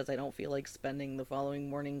 mostly because I don't feel like spending the following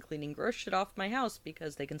morning cleaning gross shit off my house,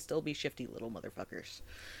 because they can still be shifty little motherfuckers.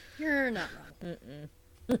 You're not wrong.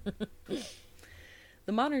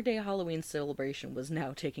 The modern-day Halloween celebration was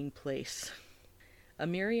now taking place. A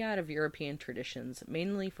myriad of European traditions,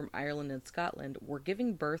 mainly from Ireland and Scotland, were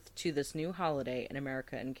giving birth to this new holiday in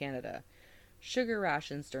America and Canada. Sugar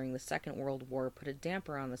rations during the Second World War put a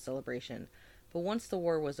damper on the celebration, but once the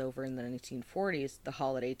war was over in the 1940s, the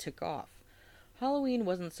holiday took off. Halloween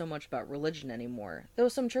wasn't so much about religion anymore, though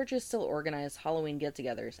some churches still organize Halloween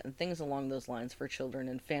get-togethers and things along those lines for children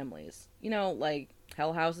and families. You know, like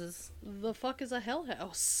hell houses. The fuck is a hell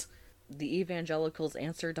house? The evangelicals'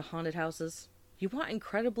 answer to haunted houses. You want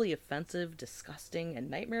incredibly offensive, disgusting, and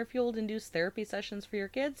nightmare-fueled induced therapy sessions for your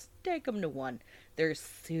kids? Take them to one. They're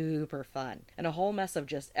super fun. And a whole mess of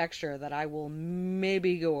just extra that I will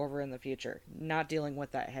maybe go over in the future. Not dealing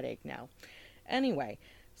with that headache now. Anyway,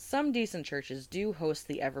 some decent churches do host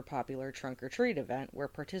the ever-popular trunk-or-treat event, where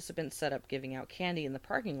participants set up giving out candy in the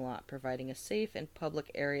parking lot, providing a safe and public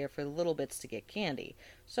area for the little bits to get candy.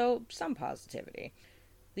 So, some positivity.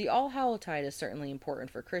 The All Hallowtide is certainly important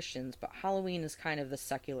for Christians, but Halloween is kind of the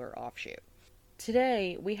secular offshoot.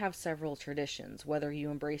 Today, we have several traditions, whether you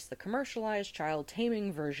embrace the commercialized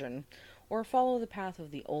child-taming version, or follow the path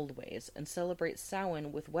of the old ways, and celebrate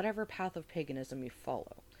Samhain with whatever path of paganism you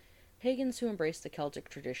follow. Pagans who embrace the Celtic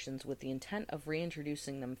traditions with the intent of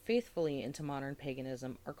reintroducing them faithfully into modern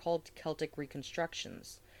paganism are called Celtic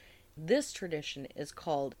reconstructions. This tradition is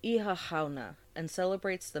called Ihachauna and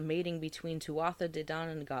celebrates the mating between Tuatha De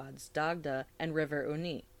Danann gods Dagda and River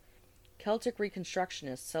Uni. Celtic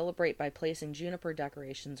reconstructionists celebrate by placing juniper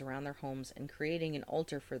decorations around their homes and creating an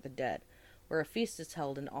altar for the dead, where a feast is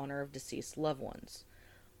held in honor of deceased loved ones.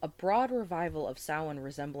 A broad revival of Samhain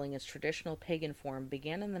resembling its traditional pagan form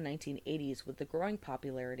began in the 1980s with the growing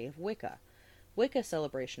popularity of Wicca. Wicca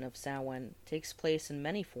celebration of Samhain takes place in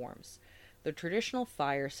many forms. The traditional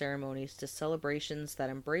fire ceremonies to celebrations that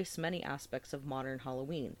embrace many aspects of modern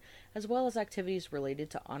Halloween, as well as activities related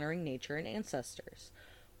to honoring nature and ancestors.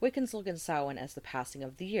 Wiccans look at Samhain as the passing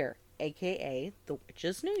of the year, aka the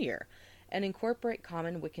Witch's New Year, and incorporate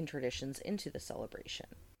common Wiccan traditions into the celebration.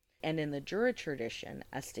 And in the Druid tradition,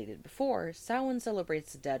 as stated before, Samhain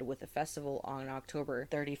celebrates the dead with a festival on October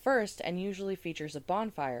 31st and usually features a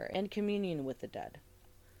bonfire and communion with the dead.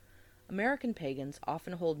 American pagans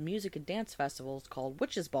often hold music and dance festivals called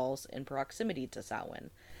witches' balls in proximity to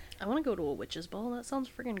Samhain. I want to go to a witch's ball. That sounds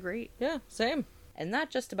freaking great. Yeah, same. And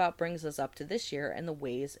that just about brings us up to this year and the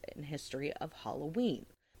ways and history of Halloween.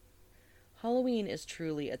 Halloween is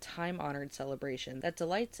truly a time-honored celebration that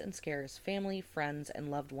delights and scares family, friends, and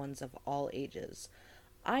loved ones of all ages.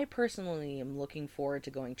 I personally am looking forward to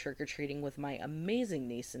going trick-or-treating with my amazing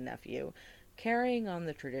niece and nephew, carrying on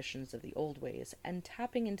the traditions of the old ways, and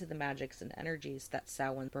tapping into the magics and energies that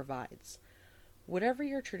Samhain provides. Whatever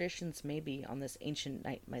your traditions may be on this ancient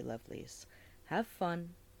night, my lovelies, have fun,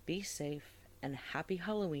 be safe, and happy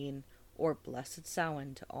Halloween, or blessed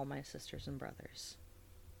Samhain to all my sisters and brothers.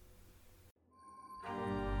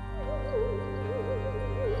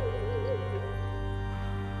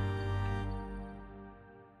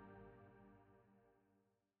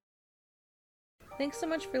 Thanks so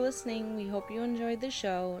much for listening. We hope you enjoyed the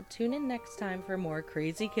show. Tune in next time for more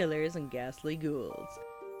crazy killers and ghastly ghouls.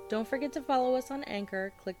 Don't forget to follow us on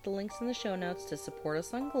Anchor, click the links in the show notes to support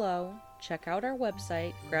us on Glow, check out our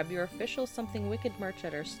website, grab your official Something Wicked merch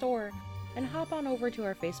at our store, and hop on over to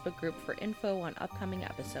our Facebook group for info on upcoming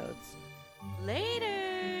episodes. Later!